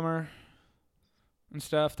would be a bummer and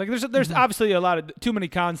stuff. Like there's obviously a lot of too many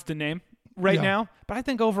cons to name right now. But I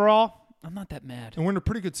think overall, I'm not that mad. And we're in a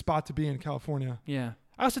pretty good spot to be in California. Yeah.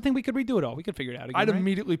 I also think we could redo it all. We could figure it out again. I'd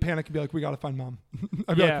immediately panic and be like, we got to find mom.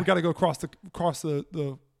 I'd be like, we got to go across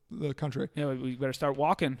the country. Yeah, we better start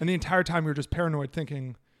walking. And the entire time you're just paranoid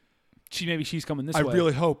thinking, maybe she's coming this way. I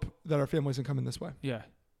really hope that our family isn't coming this way. Yeah.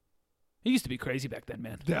 It used to be crazy back then,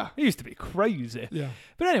 man. Yeah. It used to be crazy. Yeah.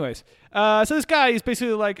 But anyways, so this guy is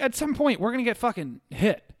basically like, at some point, we're going to get fucking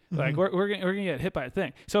hit. Like, we're gonna get hit by a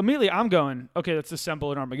thing. So immediately I'm going, okay, let's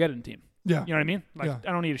assemble an Armageddon team. Yeah. You know what I mean? Like, Yeah.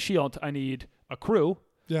 I don't need a shield. I need a crew.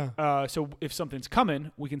 Yeah. So if something's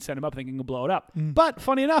coming, we can send him up and they can blow it up. But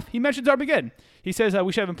funny enough, he mentions Armageddon. He says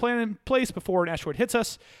we should have a plan in place before an asteroid hits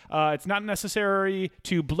us. It's not necessary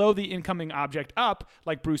to blow the incoming object up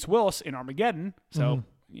like Bruce Willis in Armageddon. So,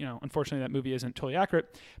 unfortunately that movie isn't totally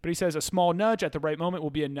accurate. But he says a small nudge at the right moment will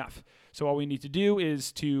be enough. So all we need to do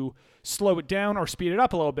is to slow it down or speed it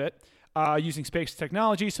up a little bit. Using space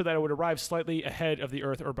technology so that it would arrive slightly ahead of the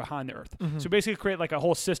Earth or behind the Earth. So basically create like a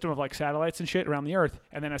whole system of like satellites and shit around the Earth,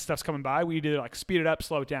 and then as stuff's coming by, we either like speed it up,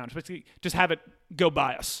 slow it down. So basically just have it go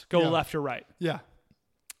by us, go left or right. Yeah.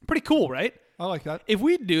 Pretty cool, right? I like that. If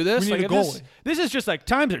we do this, We need like a if goalie. this is just like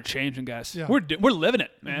times are changing, guys. Yeah. We're living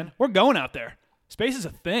it, man. We're going out there. Space is a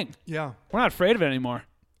thing. Yeah. We're not afraid of it anymore.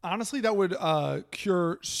 Honestly, that would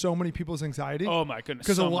cure so many people's anxiety. Oh my goodness.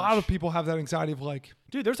 Because so a lot much. of people have that anxiety of like,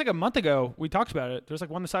 Dude, there was like a month ago, we talked about it. There's like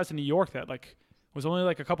one the size of New York that like was only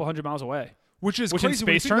like a couple 100 miles away. which is Which crazy in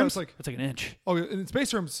when you space think about it. terms, It's like, it's like an inch. oh, in space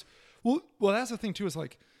terms, well, that's the thing too. Is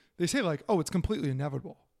like they say like, oh, it's completely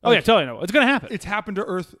inevitable. Oh Like, yeah, totally no. It's gonna happen. it's happened to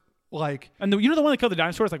Earth like And the one that killed the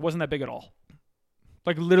dinosaurs like wasn't that big at all.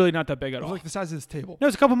 Like literally not that big at all. like the size of this table. No,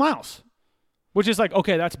 it's a couple miles. Which is like,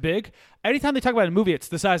 okay, that's big. Anytime they talk about a movie, it's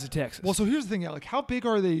the size of Texas. Well, so here's the thing, yeah, like how big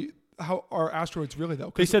are they? How are asteroids really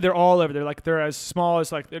though? They said they're all over. They're as small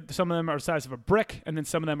as like some of them are the size of a brick, and then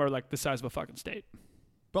some of them are like the size of a fucking state.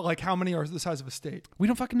 but like how many are the size of a state? We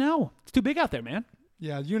don't fucking know. It's too big out there, man.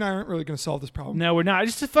 Yeah, you and I aren't really going to solve this problem. No, we're not.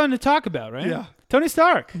 It's just fun to talk about, right? Yeah. Tony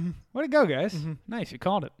Stark. Way to go, guys. Nice, you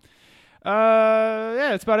called it. Yeah,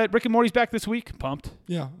 that's about it. Rick and Morty's back this week. Pumped.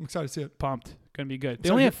 Yeah, I'm excited to see it. Pumped. Gonna be good. They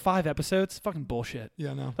So only you- have 5 episodes. Fucking bullshit.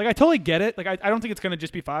 Yeah, no. Like, I totally get it. Like, I don't think it's going to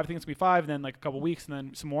just be 5. I think it's going to be 5 and then, like, a couple weeks and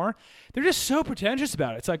then some more. They're just so pretentious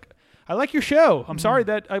about it. It's like, I like your show. I'm sorry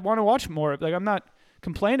that I want to watch more. Like, I'm not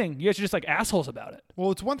complaining. You guys are just, like, assholes about it.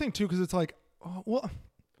 Well, it's one thing too because it's like, oh, well,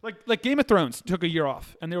 Like Game of Thrones took a year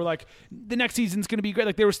off, and they were like, the next season's going to be great.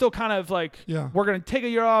 Like, they were still kind of like, Yeah. we're going to take a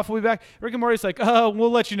year off. We'll be back. Rick and Morty's like, oh,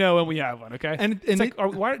 we'll let you know when we have one, okay? And it's like,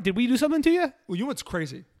 why, did we do something to you? well, you know what's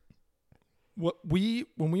crazy? When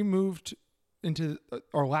we moved into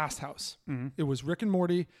our last house, it was Rick and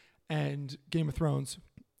Morty and Game of Thrones.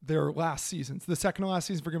 Their last seasons, the second to last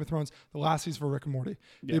season for Game of Thrones, the last season for Rick and Morty.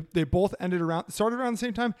 Yeah. They both started around the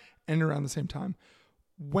same time, ended around the same time.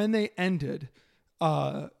 When they ended,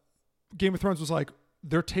 Game of Thrones was like,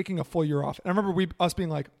 they're taking a full year off. And I remember us being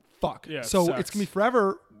like, fuck. Yeah, it so sucks. it's going to be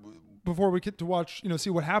forever before we get to watch, see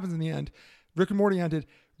what happens in the end. Rick and Morty ended.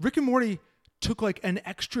 Rick and Morty took like an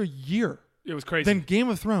extra year It was crazy. than Game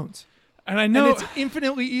of Thrones. And I know. And it's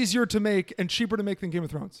infinitely easier to make and cheaper to make than Game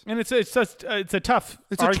of Thrones. And it's a tough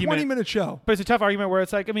It's argument. a 20-minute show. But it's a tough argument where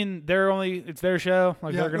it's like, I mean, it's their show.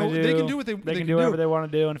 Like, Yeah, they're going to no, do. they can do what they can can do whatever do. they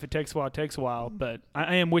want to do. And if it takes a while, it takes a while. But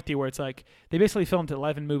I am with you where it's like, they basically filmed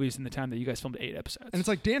 11 movies in the time that you guys filmed 8 episodes. And it's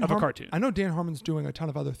like Dan of a cartoon. I know Dan Harmon's doing a ton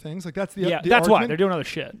of other things. Like that's the Yeah, the that's why. argument. They're doing other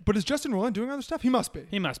shit. But is Justin Roiland doing other stuff? He must be.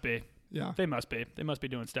 He must be. Yeah. They must be. They must be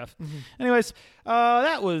doing stuff. Anyways,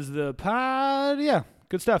 that was the pod. Yeah,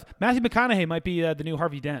 good stuff. Matthew McConaughey might be the new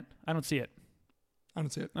Harvey Dent. I don't see it. I don't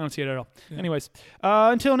see it. I don't see it at all. Yeah. Anyways,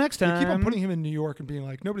 until next They time. keep on putting him in New York and being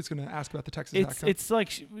like, nobody's going to ask about the Texas accent. It's like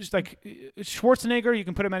Schwarzenegger. You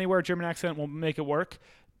can put him anywhere. German accent will make it work.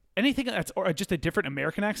 Anything that's or just a different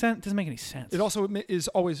American accent doesn't make any sense. It also is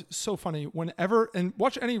always so funny whenever, and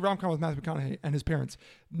watch any rom-com with Matthew McConaughey and his parents,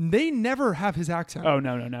 they never have his accent. Oh,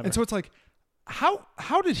 no, never. And so it's like,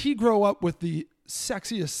 how did he grow up with the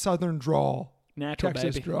sexiest Southern drawl? Natural,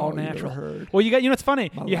 Texas baby. drawl All you've ever natural. heard? Well, you got, what's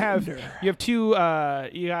funny? My You have lavender. two,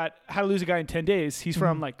 you got How to Lose a Guy in 10 Days. He's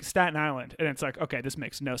from like Staten Island. And it's like, okay, this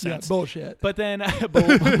makes no Yeah, sense. bullshit. But then,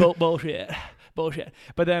 bullshit.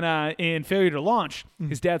 But then in Failure to Launch,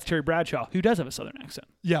 his dad's Terry Bradshaw, who does have a Southern accent.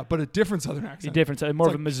 Yeah, but a different Southern accent. Different, more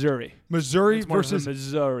of like a Missouri. Missouri It's more versus of a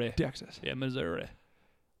Missouri. Texas. Yeah, Missouri.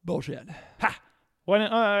 Bullshit. Ha! Well,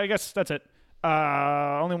 I guess that's it.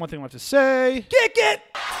 Only one thing left to say. Kick it!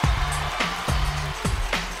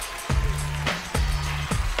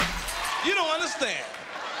 You don't understand.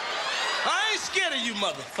 I ain't scared of you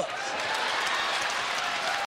motherfuckers.